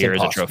Sometimes deer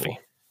impossible. is a trophy.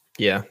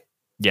 Yeah.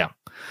 Yeah.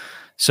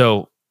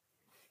 So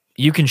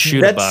you can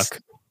shoot a buck.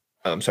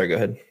 I'm sorry, go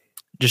ahead.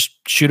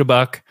 Just shoot a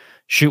buck,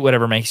 shoot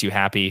whatever makes you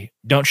happy.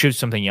 Don't shoot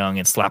something young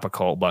and slap a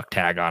colt buck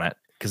tag on it,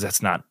 because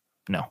that's not,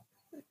 no.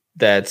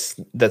 That's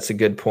a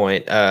good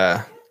point.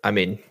 I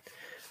mean,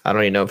 I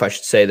don't even know if I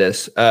should say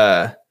this,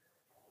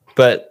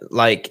 but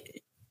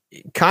like,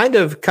 kind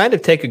of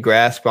take a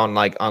grasp on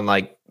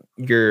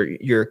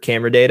your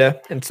camera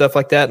data and stuff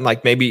like that, and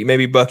like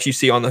maybe bucks you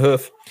see on the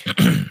hoof,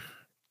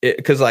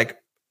 because like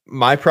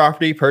my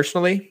property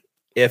personally,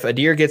 if a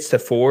deer gets to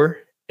 4,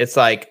 it's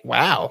like,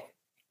 wow,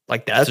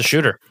 like that's a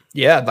shooter.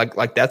 Yeah,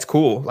 like that's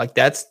cool. Like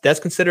that's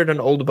considered an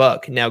old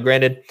buck. Now,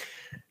 granted,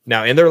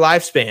 now in their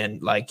lifespan,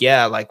 like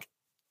yeah, like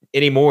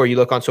anymore, you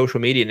look on social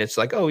media and it's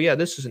like, oh yeah,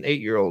 this is an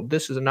 8-year-old,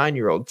 this is a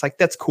 9-year-old. It's like,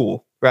 that's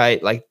cool,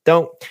 right? Like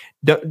don't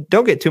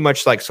get too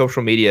much like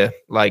social media.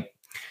 Like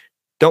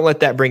don't let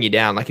that bring you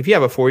down. Like if you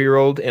have a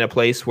 4-year-old in a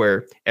place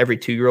where every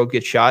 2-year-old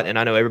gets shot, and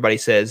I know everybody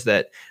says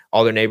that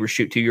all their neighbors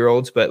shoot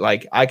 2-year-olds, but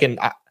like I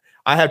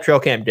have trail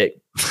cam data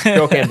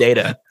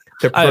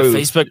to prove, I have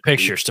Facebook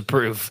pictures to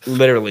prove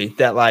literally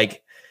that,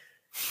 like,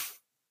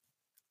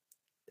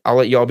 I'll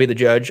let y'all be the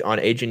judge on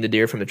aging the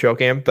deer from the trail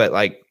cam, but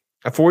like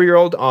a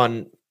 4-year-old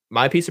on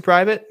my piece of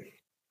private,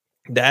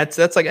 that's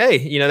like, hey,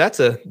 you know, that's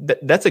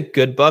a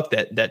good buck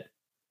that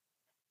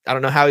I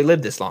don't know how he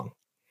lived this long.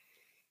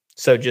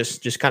 So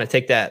just kind of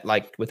take that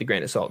like with a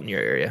grain of salt in your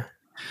area.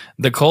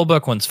 The coal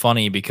buck one's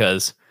funny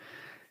because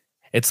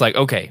it's like,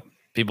 okay,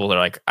 people are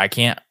like, I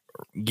can't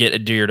get a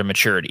deer to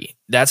maturity.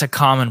 That's a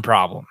common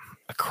problem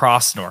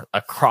across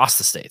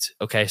the states.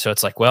 Okay. So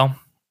it's like, well,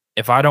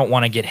 if I don't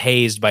want to get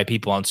hazed by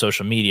people on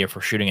social media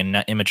for shooting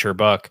an immature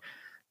buck,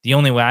 the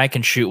only way I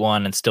can shoot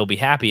one and still be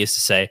happy is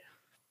to say,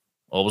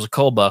 well, it was a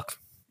coal buck,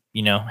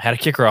 you know, had a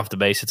kicker off the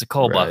base. It's a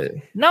coal buck.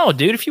 No,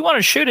 dude, if you want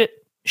to shoot it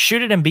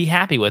and be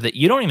happy with it.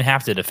 You don't even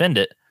have to defend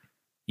it.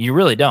 You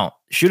really don't.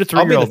 Shoot a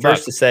 3-year-old I'll be the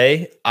first to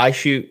say I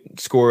shoot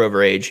score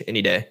over age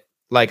any day.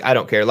 Like, I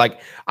don't care. Like,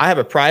 I have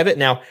a private.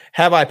 Now,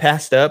 have I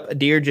passed up a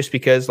deer just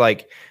because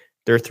like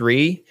they're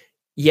 3?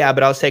 Yeah,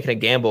 but I was taking a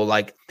gamble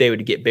like they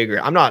would get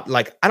bigger. I'm not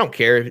like, I don't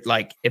care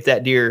like if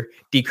that deer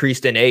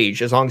decreased in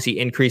age, as long as he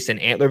increased in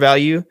antler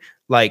value.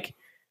 Like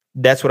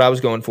that's what I was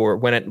going for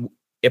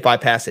if I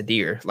pass a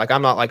deer. Like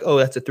I'm not like, oh,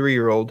 that's a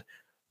 3-year-old.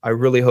 I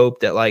really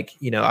hope that like,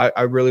 you know,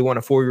 I really want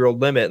a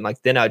 4-year-old limit, and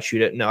like then I'd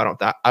shoot it. No,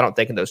 I don't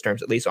think in those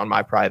terms, at least on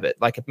my private.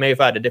 Like if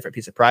I had a different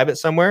piece of private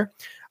somewhere,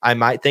 I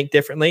might think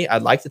differently.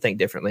 I'd like to think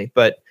differently,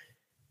 but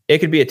it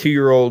could be a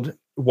 2-year-old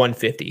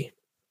 150,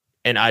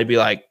 and I'd be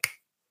like,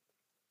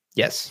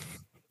 yes,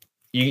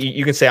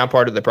 you can say I'm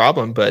part of the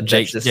problem, but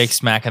Jake's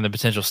smacking the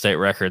potential state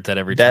records at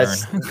every turn.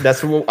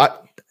 That's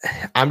what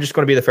I'm just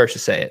going to be the first to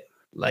say it.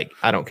 Like,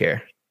 I don't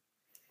care.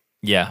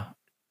 Yeah.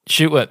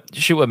 Shoot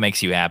what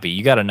makes you happy.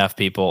 You got enough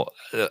people.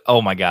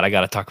 Oh my God, I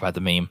got to talk about the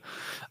meme.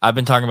 I've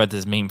been talking about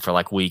this meme for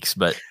like weeks,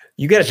 but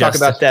you got to talk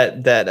about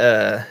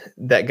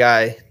that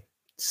guy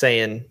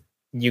saying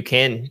you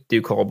can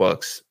do call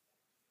bucks.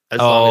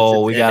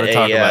 Oh, we got to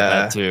talk about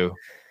that too.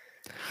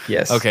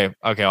 Yes. Okay.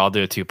 I'll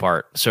do a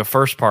 2-part. So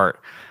first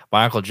part,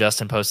 my uncle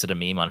Justin posted a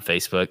meme on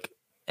Facebook,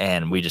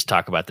 and we just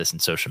talk about this in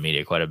social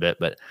media quite a bit,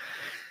 but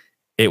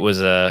it was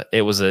a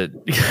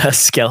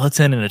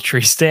skeleton in a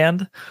tree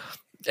stand.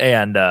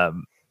 And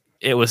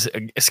it was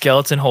a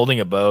skeleton holding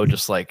a bow,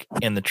 just like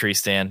in the tree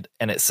stand.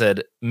 And it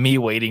said, me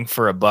waiting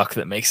for a buck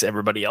that makes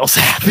everybody else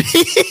happy.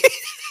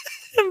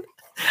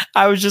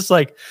 I was just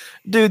like,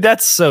 dude,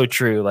 that's so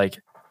true. Like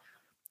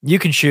you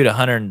can shoot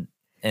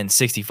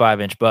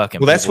 165-inch buck.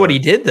 Well, that's what he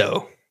did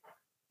though.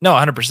 No,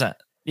 100%.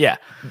 Yeah.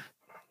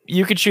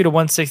 You could shoot a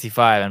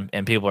 165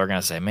 and people are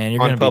going to say, man, you're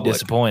going to be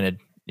disappointed.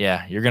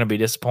 Yeah. You're going to be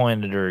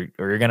disappointed or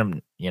you're going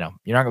to, you know,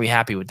 you're not going to be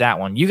happy with that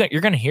one. You're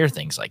going to hear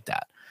things like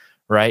that.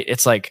 Right.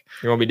 It's like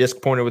you're going to be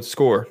disappointed with the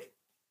score.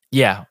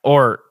 Yeah.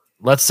 Or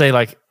let's say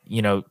like,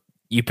 you know,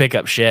 you pick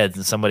up sheds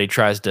and somebody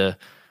tries to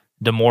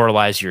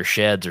demoralize your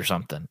sheds or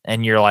something.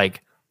 And you're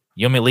like,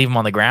 you want me to leave them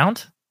on the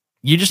ground?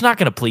 You're just not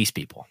going to please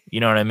people.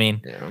 You know what I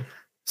mean? Yeah.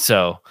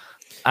 So,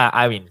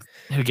 I mean,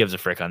 who gives a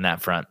frick on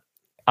that front?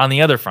 On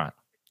the other front,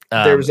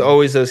 there was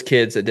always those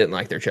kids that didn't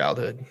like their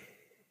childhood.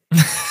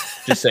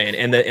 Just saying,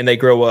 and they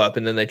grow up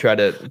and then they try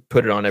to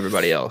put it on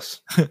everybody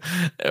else.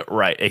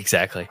 Right,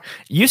 exactly.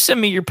 You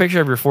send me your picture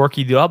of your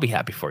forky, dude. I'll be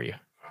happy for you.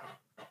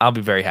 I'll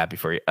be very happy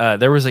for you.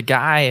 There was a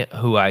guy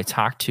who I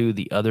talked to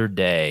the other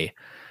day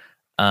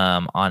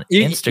on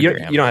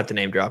Instagram. You don't have to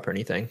name drop or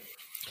anything.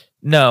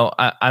 No,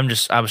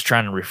 I was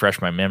trying to refresh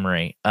my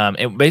memory.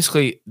 It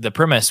basically, the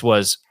premise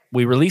was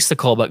we released the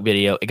Colbuck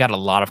video. It got a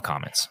lot of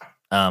comments.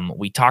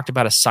 We talked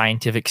about a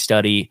scientific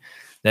study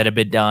that had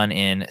been done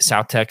in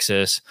South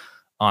Texas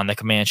on the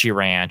Comanche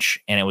Ranch,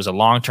 and it was a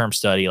long-term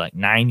study, like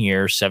 9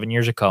 years, 7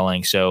 years of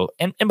culling. So,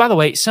 and by the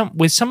way, some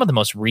of the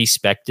most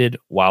respected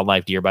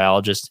wildlife deer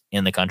biologists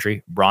in the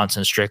country,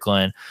 Bronson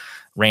Strickland,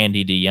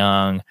 Randy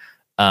DeYoung,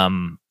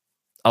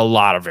 a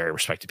lot of very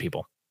respected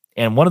people.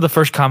 And one of the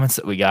first comments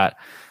that we got,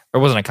 or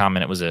it wasn't a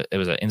comment, it was an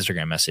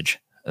Instagram message.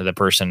 The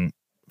person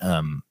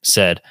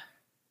said,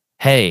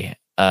 "Hey,"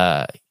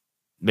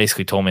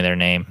 basically told me their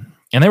name,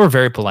 and they were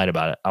very polite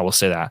about it. I will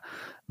say that.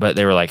 But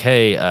they were like,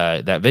 "Hey,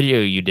 that video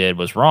you did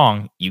was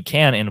wrong. You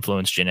can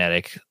influence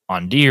genetic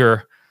on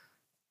deer.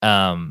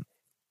 Here's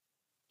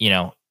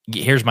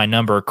my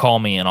number. Call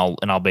me, and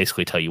I'll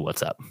basically tell you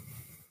what's up."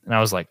 And I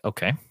was like,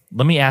 "Okay,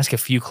 let me ask a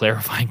few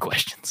clarifying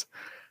questions.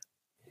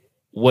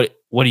 What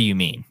do you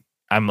mean?"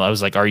 I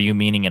was like, "Are you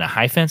meaning in a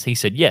high fence?" He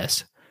said,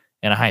 "Yes,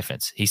 in a high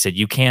fence." He said,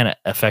 "You can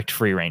affect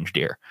free range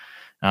deer."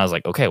 And I was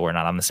like, "Okay, we're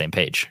not on the same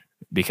page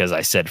because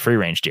I said free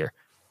range deer."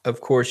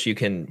 Of course, you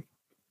can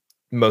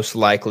most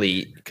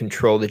likely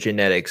control the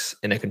genetics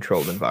in a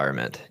controlled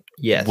environment.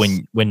 Yes.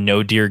 When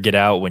no deer get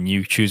out, when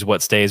you choose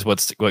what stays,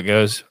 what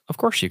goes, of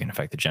course you can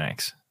affect the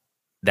genetics.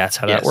 That's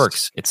how that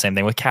works. It's the same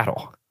thing with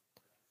cattle.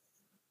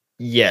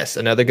 Yes.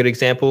 Another good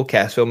example,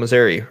 Cassville,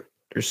 Missouri.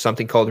 There's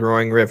something called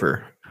Roaring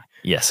River.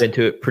 Yes. Been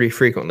to it pretty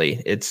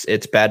frequently. It's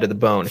bad to the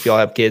bone. If y'all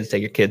have kids,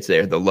 take your kids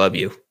there. They'll love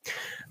you.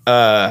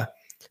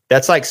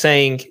 That's like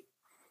saying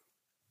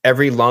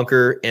every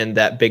lunker in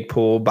that big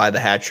pool by the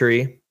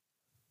hatchery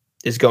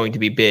is going to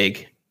be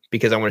big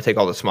because I want to take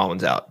all the small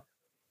ones out.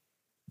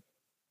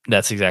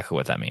 That's exactly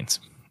what that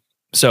means.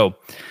 So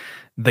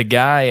the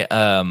guy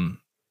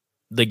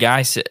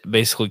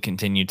basically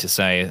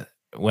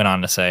went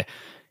on to say,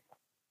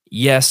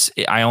 "Yes,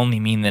 I only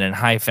mean that in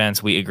high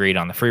fence, we agreed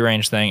on the free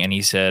range thing." And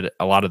he said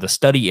a lot of the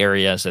study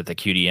areas that the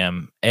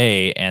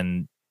QDMA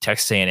and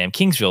Texas A&M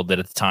Kingsville did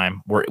at the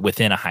time were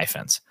within a high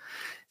fence.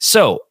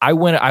 So I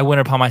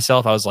went upon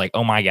myself. I was like,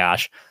 "Oh my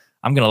gosh,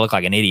 I'm going to look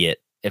like an idiot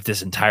if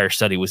this entire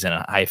study was in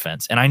a high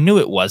fence." And I knew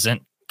it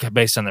wasn't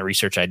based on the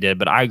research I did,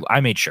 but I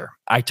made sure.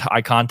 I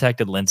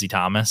contacted Lindsey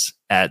Thomas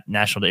at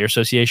National Deer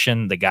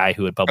Association, the guy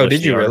who had published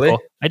did you article. really?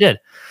 I did.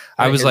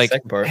 I was like,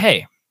 part.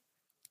 "Hey,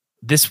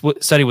 this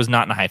study was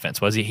not in a high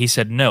fence, was he?" He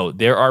said, "No,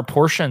 there are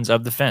portions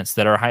of the fence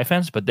that are high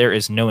fence, but there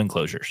is no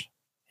enclosures.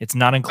 It's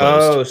not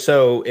enclosed." Oh,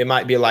 so it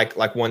might be like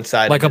one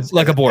side, like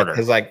a border.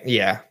 It's like,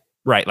 yeah.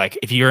 Right. Like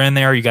if you're in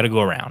there, you got to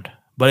go around.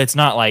 But it's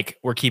not like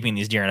we're keeping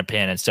these deer in a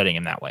pen and studying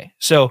them that way.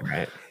 So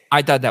right.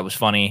 I thought that was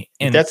funny.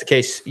 And if that's the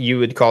case, you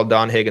would call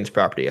Don Higgins'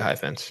 property a high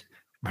fence.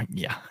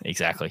 Yeah,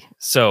 exactly.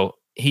 So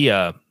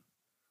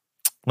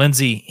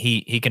Lindsey,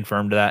 he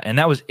confirmed that. And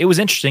it was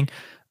interesting.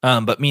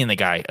 But me and the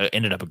guy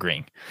ended up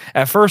agreeing.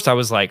 At first I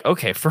was like,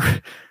 "Okay,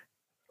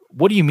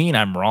 what do you mean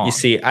I'm wrong?" You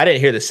see, I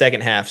didn't hear the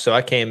second half. So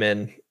I came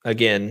in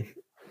again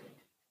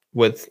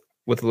with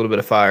a little bit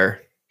of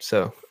fire.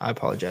 So I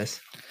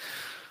apologize.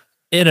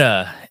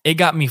 It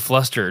got me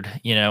flustered,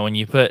 when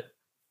you put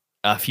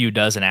a few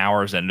dozen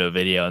hours into a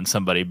video and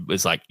somebody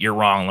was like, "You're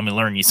wrong. Let me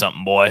learn you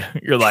something, boy."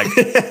 You're like,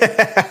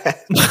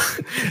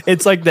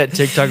 it's like that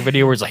TikTok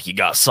video where it's like, "You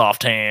got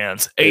soft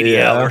hands,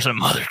 80 hours a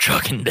mother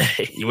trucking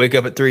day." You wake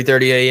up at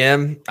 3:30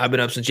 a.m. I've been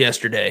up since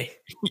yesterday.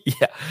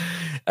 Yeah.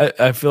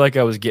 I feel like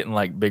I was getting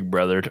like big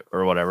brothered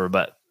or whatever,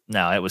 but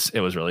no, it was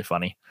really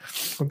funny.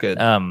 Well, good.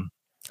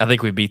 I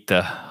think we beat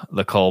the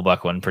Cole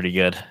Buck one pretty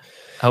good.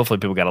 Hopefully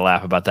people got a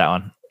laugh about that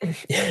one.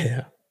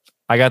 Yeah.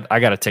 I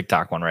got a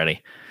TikTok one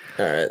ready.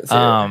 All right. So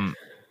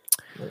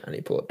I need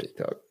to pull up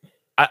TikTok.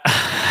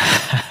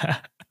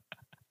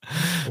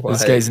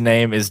 This guy's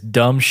name is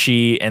Dumb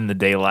She in the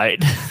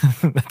Daylight.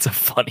 That's a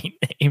funny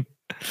name.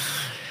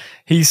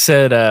 He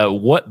said,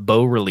 "What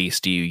bow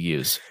release do you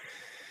use?"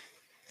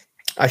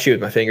 I shoot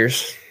with my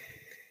fingers.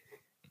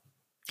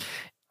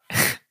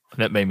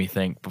 That made me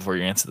think before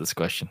you answer this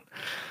question.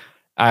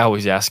 I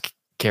always ask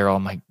Carol,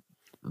 I'm like,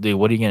 "Dude,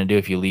 what are you going to do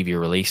if you leave your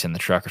release in the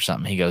truck or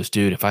something?" He goes,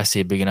 "Dude, if I see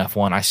a big enough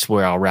one, I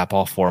swear I'll wrap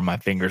all 4 of my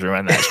fingers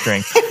around that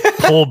string,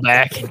 pull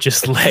back, and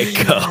just let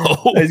go."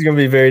 He's going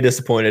to be very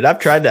disappointed. I've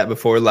tried that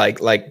before, like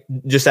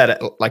just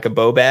at a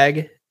bow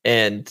bag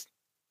and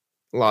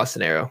lost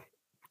an arrow.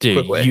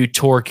 Dude, you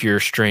torque your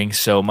string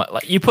so much.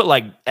 Like you put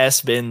like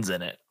S-bends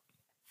in it.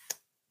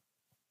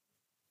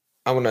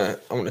 I want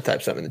to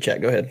type something in the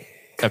chat. Go ahead.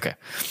 Okay.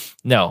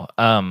 No,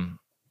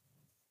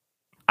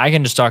 I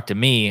can just talk to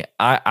me.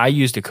 I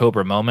used a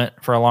Cobra Moment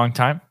for a long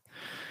time,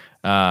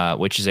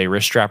 which is a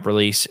wrist strap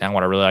release. And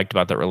what I really liked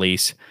about that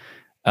release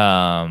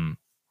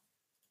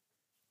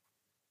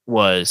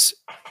was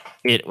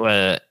it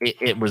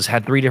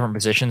had 3 different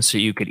positions. So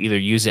you could either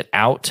use it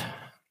out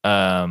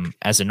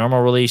as a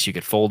normal release, you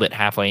could fold it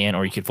halfway in,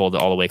 or you could fold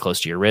it all the way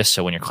close to your wrist.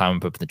 So when you're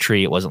climbing up the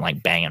tree, it wasn't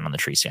like banging on the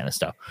tree stand and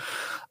stuff.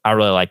 I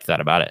really liked that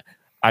about it.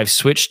 I've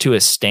switched to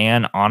a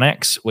Stan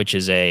Onyx, which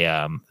is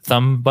a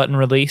thumb button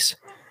release.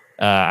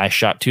 I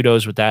shot 2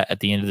 does with that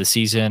at the end of the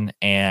season,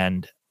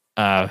 and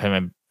have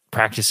been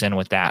practicing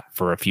with that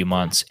for a few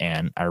months,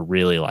 and I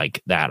really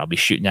like that. I'll be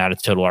shooting out at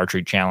the Total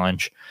Archery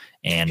Challenge,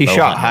 and he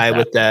shot high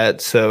with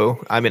that.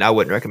 So I mean, I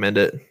wouldn't recommend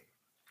it.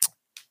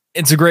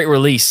 It's a great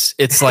release.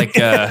 It's like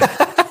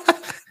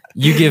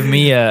you give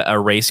me a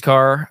race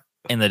car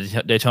in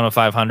the Daytona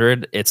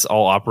 500. It's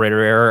all operator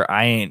error.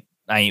 I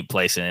ain't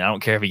placing it. I don't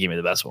care if you give me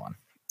the best one.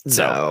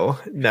 So.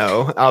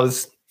 No.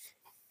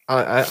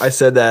 I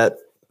said that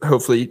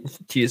hopefully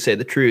to say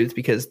the truth,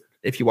 because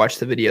if you watch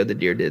the video, the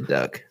deer did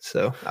duck.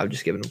 So I'm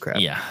just giving them crap.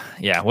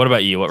 Yeah. What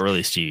about you? What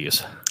release do you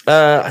use?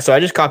 So I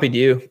just copied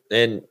you,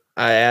 and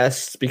I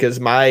asked because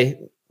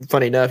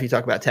funny enough, you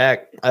talk about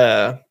tack.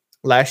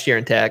 Last year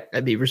in tack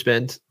at Beaver's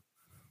Bend,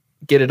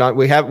 get it on.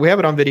 We have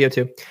it on video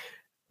too.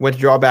 Went to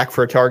draw back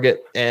for a target,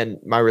 and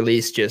my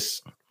release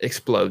just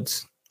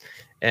explodes.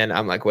 And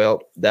I'm like,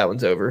 well, that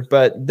one's over.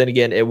 But then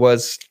again, it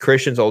was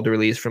Christian's old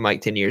release from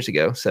like 10 years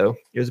ago. So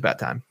it was about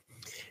time.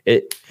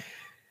 It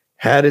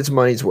had its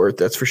money's worth,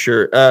 that's for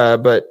sure.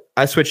 But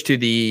I switched to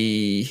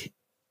the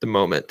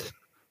Moment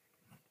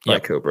by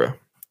Cobra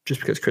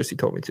just because Christy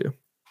told me to.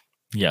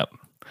 Yep.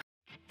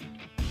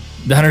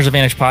 The Hunter's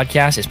Advantage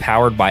podcast is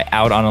powered by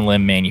Out on a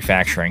Limb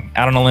Manufacturing.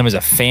 Out on a Limb is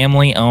a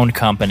family-owned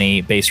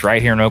company based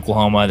right here in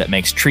Oklahoma that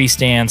makes tree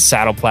stands,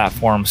 saddle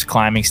platforms,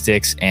 climbing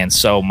sticks, and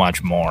so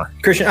much more.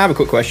 Christian, I have a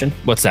quick question.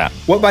 What's that?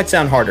 What bites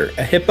down harder,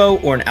 a hippo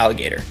or an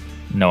alligator?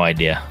 No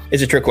idea.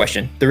 It's a trick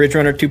question. The Ridge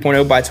Runner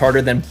 2.0 bites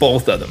harder than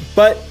both of them.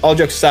 But all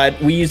jokes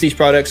aside, we use these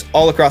products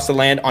all across the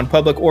land on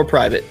public or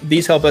private.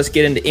 These help us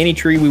get into any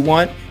tree we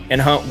want and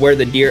hunt where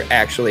the deer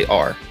actually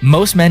are.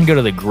 Most men go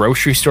to the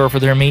grocery store for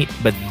their meat,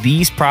 but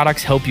these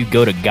products help you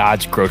go to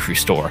God's grocery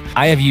store.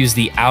 I have used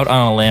the Out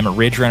on a Limb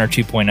Ridge Runner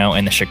 2.0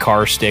 and the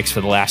Shakar sticks for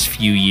the last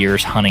few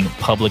years hunting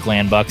public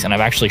land bucks, and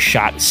I've actually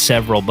shot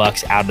several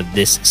bucks out of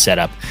this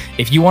setup.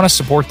 If you want to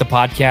support the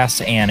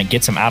podcast and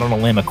get some Out on a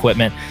Limb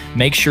equipment,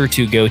 make sure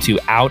to go to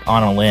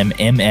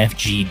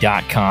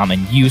outonalimbmfg.com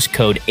and use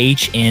code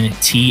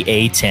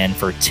HNTA10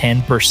 for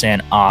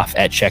 10% off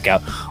at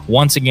checkout.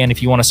 Once again,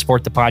 if you want to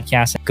support the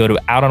podcast, go to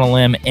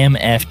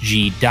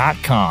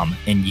outonalimbmfg.com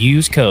and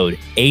use code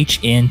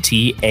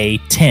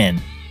HNTA10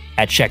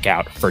 at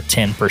checkout for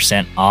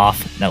 10%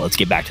 off. Now let's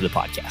get back to the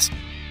podcast.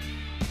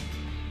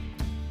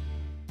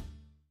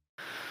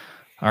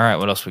 All right,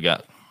 what else we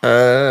got?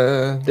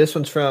 This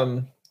one's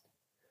from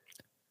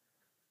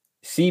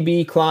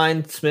CB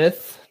Klein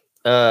Smith.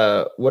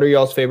 What are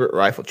y'all's favorite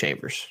rifle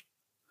chambers?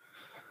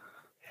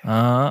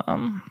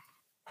 Well,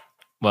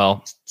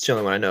 it's the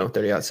only one I know,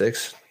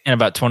 30-06. In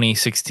about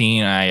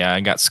 2016, I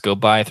got scope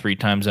by 3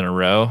 times in a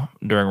row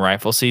during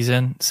rifle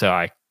season. So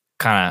I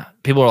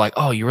people are like,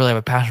 "Oh, you really have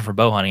a passion for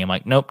bow hunting." I'm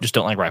like, "Nope, just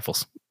don't like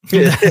rifles."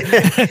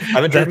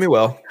 Haven't treated me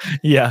well.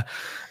 Yeah.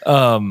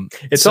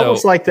 It's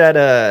almost like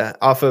that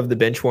off of the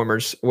bench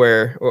warmers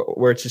where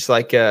it's just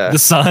like the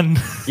sun.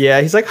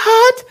 Yeah, he's like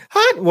hot.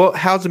 Well,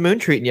 how's the moon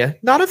treating you?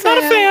 Not a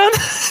fan.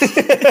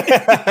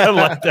 I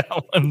like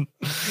that one.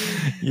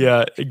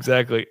 Yeah,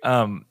 exactly.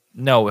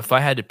 No, if I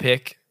had to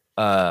pick,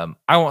 I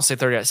won't say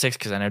 30.6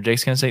 because I know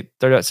Jake's gonna say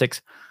 30.6.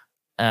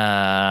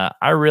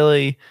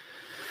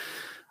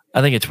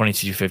 I think a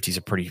 22-250 is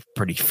a pretty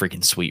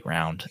freaking sweet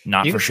round.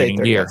 Not for shooting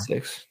deer.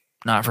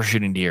 Not for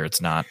shooting deer.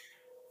 It's not.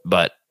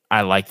 But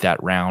I like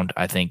that round.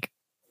 I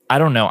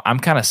don't know. I'm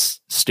kind of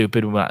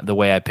stupid with the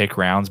way I pick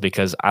rounds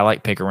because I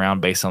like pick a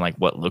round based on like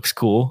what looks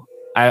cool.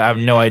 I have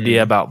no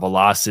idea about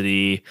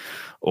velocity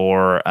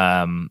or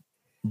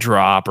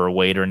drop or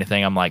weight or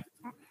anything. I'm like,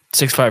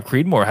 6.5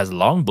 Creedmoor has a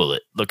long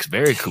bullet. Looks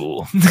very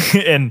cool.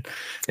 And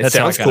that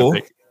sounds cool.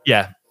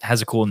 Yeah.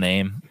 Has a cool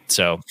name.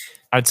 So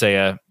I'd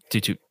say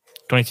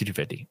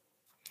 22-250.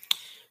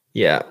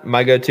 Yeah,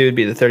 my go-to would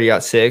be the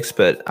 30-06,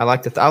 but I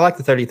like the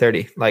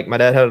 30-30. Like my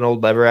dad had an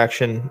old lever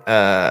action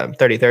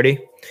 30-30.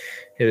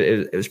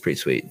 It was pretty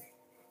sweet.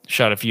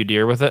 Shot a few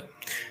deer with it.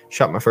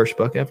 Shot my first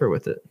buck ever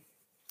with it.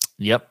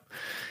 Yep.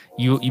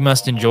 You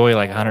must enjoy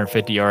like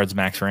 150 yards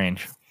max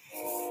range.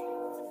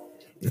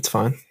 It's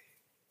fine.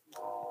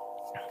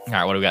 All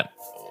right, what do we got?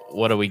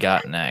 What do we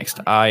got next?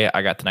 I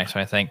got the next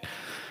one, I think.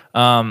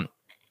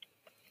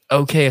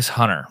 OKS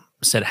Hunter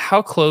said,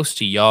 how close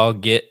do y'all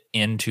get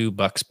into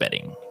bucks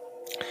betting?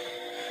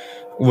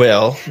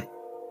 Well,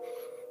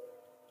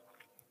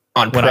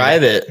 on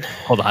private.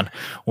 Hold on.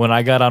 When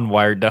I got on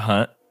Wired to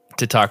Hunt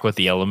to talk with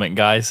the Element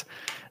guys,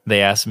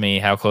 they asked me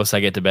how close I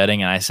get to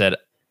betting, and I said,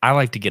 I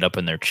like to get up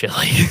in there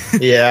chilly.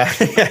 Yeah.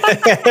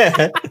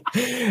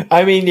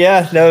 I mean,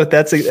 yeah, no,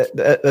 that's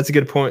a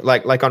good point.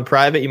 Like on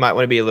private, you might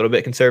want to be a little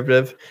bit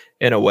conservative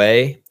in a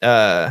way.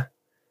 In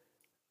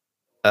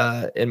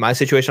my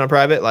situation on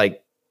private,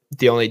 like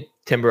the only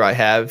timber I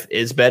have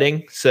is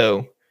bedding.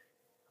 So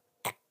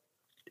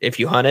if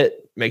you hunt it,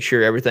 make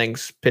sure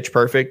everything's pitch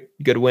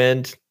perfect, good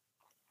wind.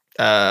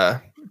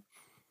 Yeah,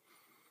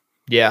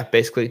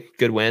 basically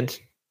good wind.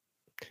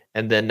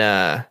 And then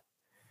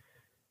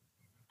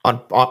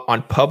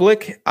on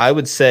public, I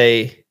would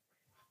say,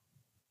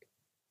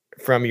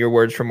 from your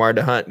words from Wired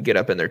to Hunt, get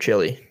up in there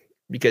chilly,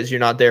 because you're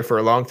not there for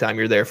a long time.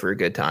 You're there for a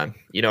good time.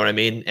 You know what I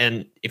mean?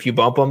 And if you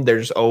bump them,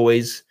 there's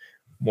always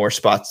more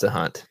spots to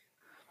hunt.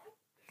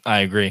 I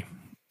agree.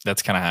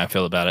 That's kind of how I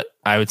feel about it.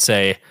 I would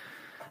say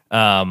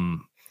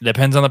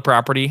depends on the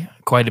property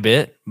quite a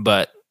bit,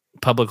 but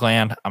public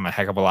land, I'm a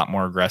heck of a lot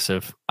more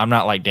aggressive. I'm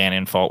not like Dan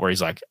Infalt where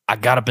he's like, I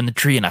got up in the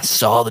tree and I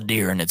saw the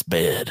deer in its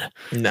bed.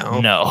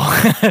 No,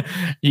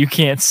 you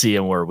can't see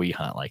him where we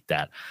hunt like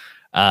that.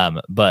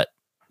 But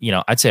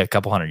I'd say a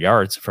couple 100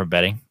 yards from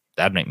bedding.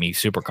 That'd make me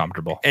super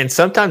comfortable. And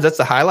sometimes that's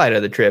the highlight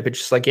of the trip. It's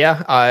just like,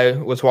 yeah, I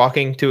was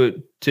walking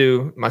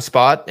to my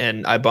spot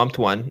and I bumped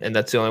one, and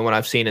that's the only one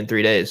I've seen in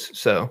 3 days.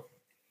 So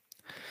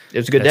it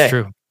was a good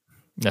day.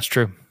 That's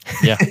true.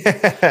 Yeah.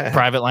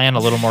 Private land, a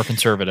little more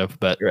conservative,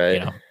 but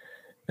right.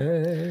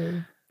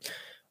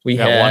 We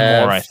got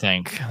one more, I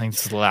think. I think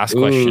this is the last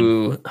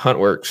question.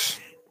 Huntworks.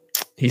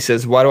 He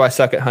says, why do I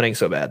suck at hunting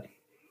so bad?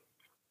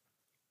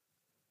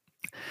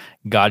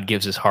 God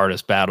gives his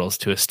hardest battles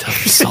to his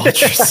toughest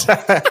soldiers.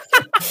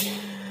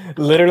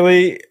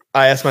 Literally,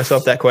 I ask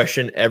myself that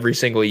question every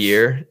single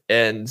year.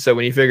 And so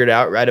when you figure it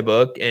out, write a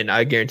book, and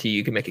I guarantee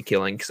you can make a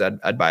killing because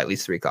I'd buy at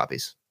least 3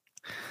 copies.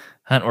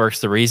 Huntworks,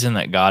 the reason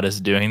that God is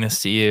doing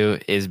this to you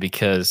is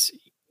because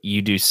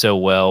you do so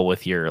well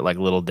with your like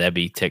Little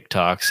Debbie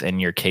TikToks and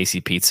your Casey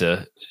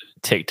Pizza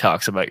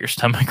TikToks about your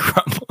stomach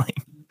rumbling.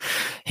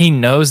 He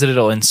knows that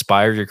it'll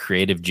inspire your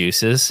creative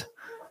juices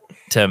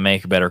to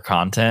make better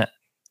content.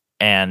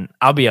 And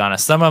I'll be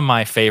honest, some of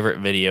my favorite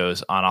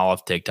videos on all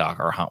of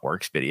TikTok are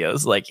Huntworks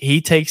videos. Like, he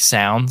takes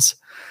sounds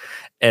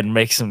and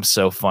makes them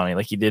so funny.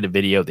 Like, he did a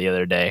video the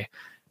other day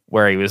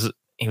where he was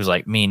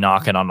like me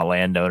knocking on the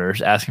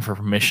landowners, asking for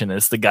permission.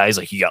 It's the guy's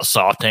like, you got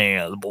soft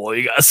hands, boy,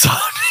 you got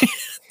soft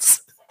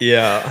hands.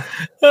 Yeah.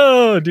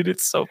 Oh, dude,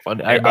 it's so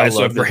funny. I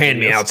love for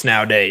hand-me-outs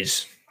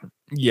nowadays.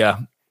 Yeah.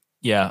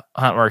 Yeah.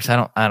 Huntworks,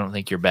 I don't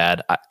think you're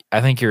bad. I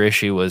think your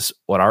issue was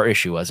what our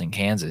issue was in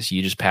Kansas.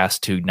 You just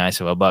passed too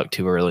nice of a buck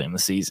too early in the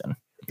season.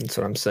 That's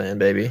what I'm saying,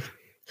 baby.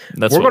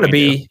 We're going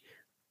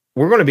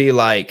to be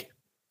like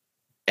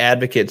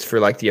advocates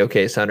for like the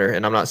okayest hunter.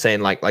 And I'm not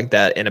saying like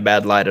that in a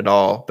bad light at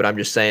all, but I'm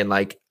just saying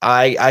like,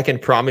 I can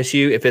promise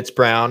you if it's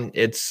brown,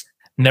 it's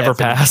never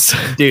pass.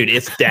 Dude,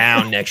 it's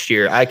down next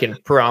year. I can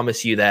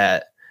promise you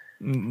that.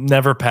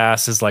 Never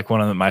pass is like one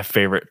of my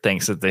favorite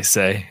things that they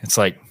say. It's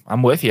like,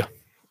 I'm with you.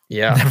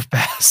 Yeah. Never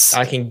pass.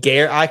 I can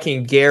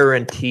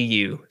guarantee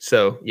you.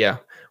 So yeah,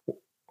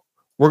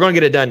 we're going to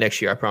get it done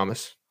next year. I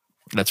promise.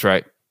 That's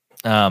right.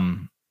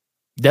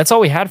 That's all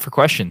we had for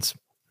questions.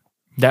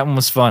 That one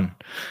was fun.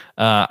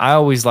 I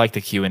always like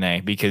the Q&A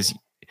because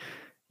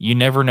you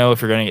never know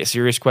if you're going to get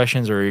serious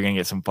questions or you're going to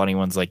get some funny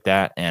ones like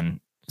that.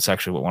 And it's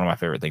actually one of my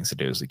favorite things to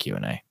do is the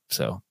Q&A.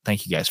 So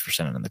thank you guys for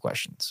sending in the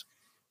questions.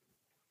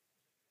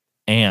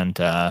 And,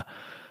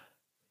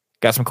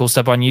 got some cool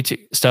stuff up on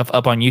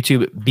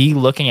YouTube. Be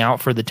looking out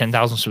for the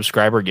 10,000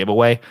 subscriber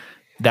giveaway.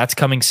 That's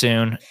coming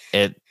soon.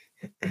 Very,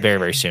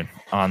 very soon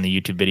on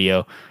the YouTube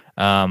video.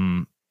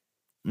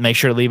 Make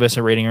sure to leave us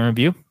a rating and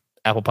review.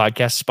 Apple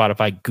Podcasts,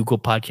 Spotify, Google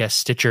Podcasts,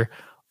 Stitcher,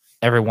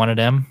 every one of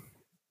them.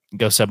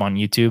 Go sub on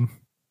YouTube.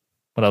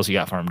 What else you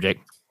got for him, Jake?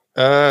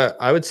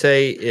 I would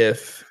say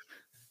if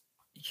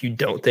you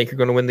don't think you're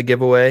going to win the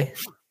giveaway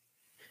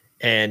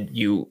and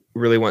you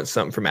really want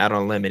something from Out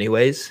on a Limb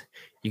anyways,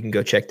 you can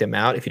go check them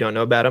out if you don't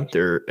know about them.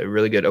 They're a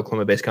really good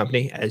Oklahoma-based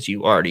company, as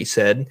you already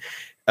said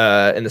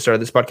in the start of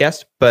this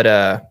podcast. But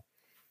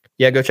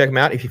yeah, go check them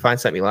out. If you find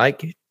something you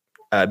like,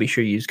 be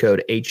sure you use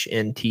code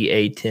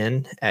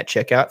HNTA10 at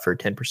checkout for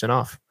 10%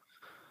 off.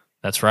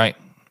 That's right.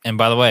 And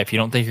by the way, if you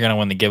don't think you're going to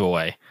win the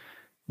giveaway,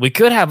 we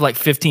could have like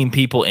 15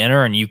 people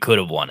enter and you could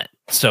have won it.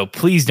 So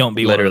please don't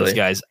be one of those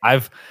guys.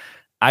 I've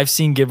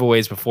seen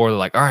giveaways before. They're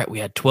like, all right, we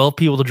had 12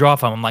 people to draw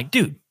from. I'm like,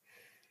 dude,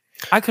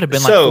 I could have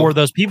been like 4 of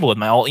those people with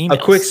my all emails. A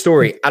quick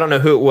story. I don't know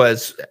who it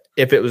was.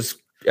 If it was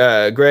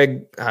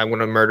Greg, I'm going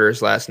to murder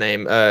his last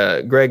name.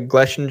 Greg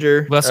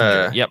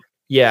Glessinger. Yep.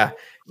 Yeah.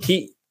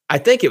 I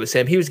think it was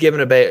him. He was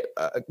giving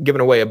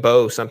away a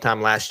bow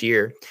sometime last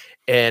year.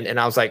 And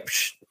I was like,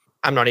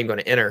 I'm not even going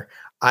to enter.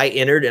 I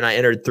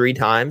entered 3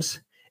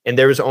 times. And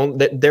there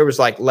was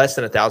like less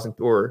than 1,000,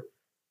 or it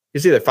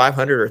was either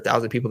 500 or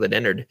 1,000 people that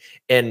entered.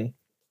 And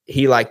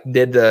he like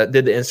did the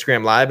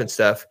Instagram live and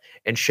stuff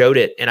and showed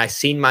it. And I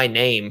seen my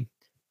name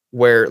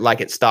where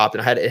like it stopped,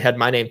 and it had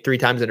my name 3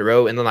 times in a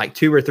row. And then like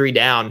 2 or 3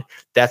 down,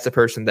 that's the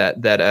person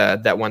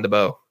that won the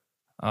bow.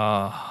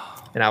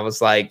 And I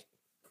was like,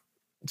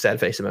 sad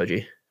face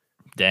emoji.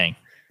 Dang.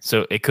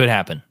 So it could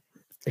happen.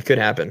 It could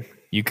happen.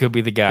 You could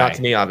be the guy. Not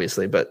to me,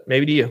 obviously, but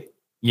maybe to you.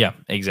 Yeah,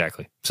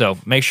 exactly. So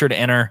make sure to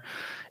enter,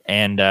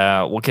 and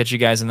we'll catch you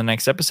guys in the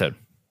next episode.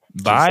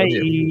 Bye.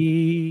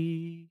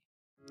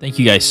 Thank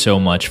you guys so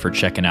much for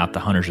checking out the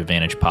Hunter's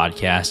Advantage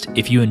podcast.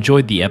 If you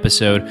enjoyed the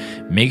episode,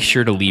 make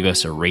sure to leave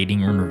us a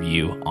rating and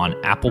review on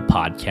Apple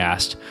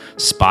Podcast,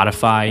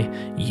 Spotify,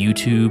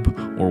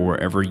 YouTube, or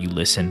wherever you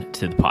listen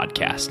to the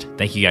podcast.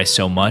 Thank you guys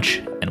so much,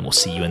 and we'll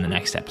see you in the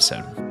next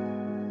episode.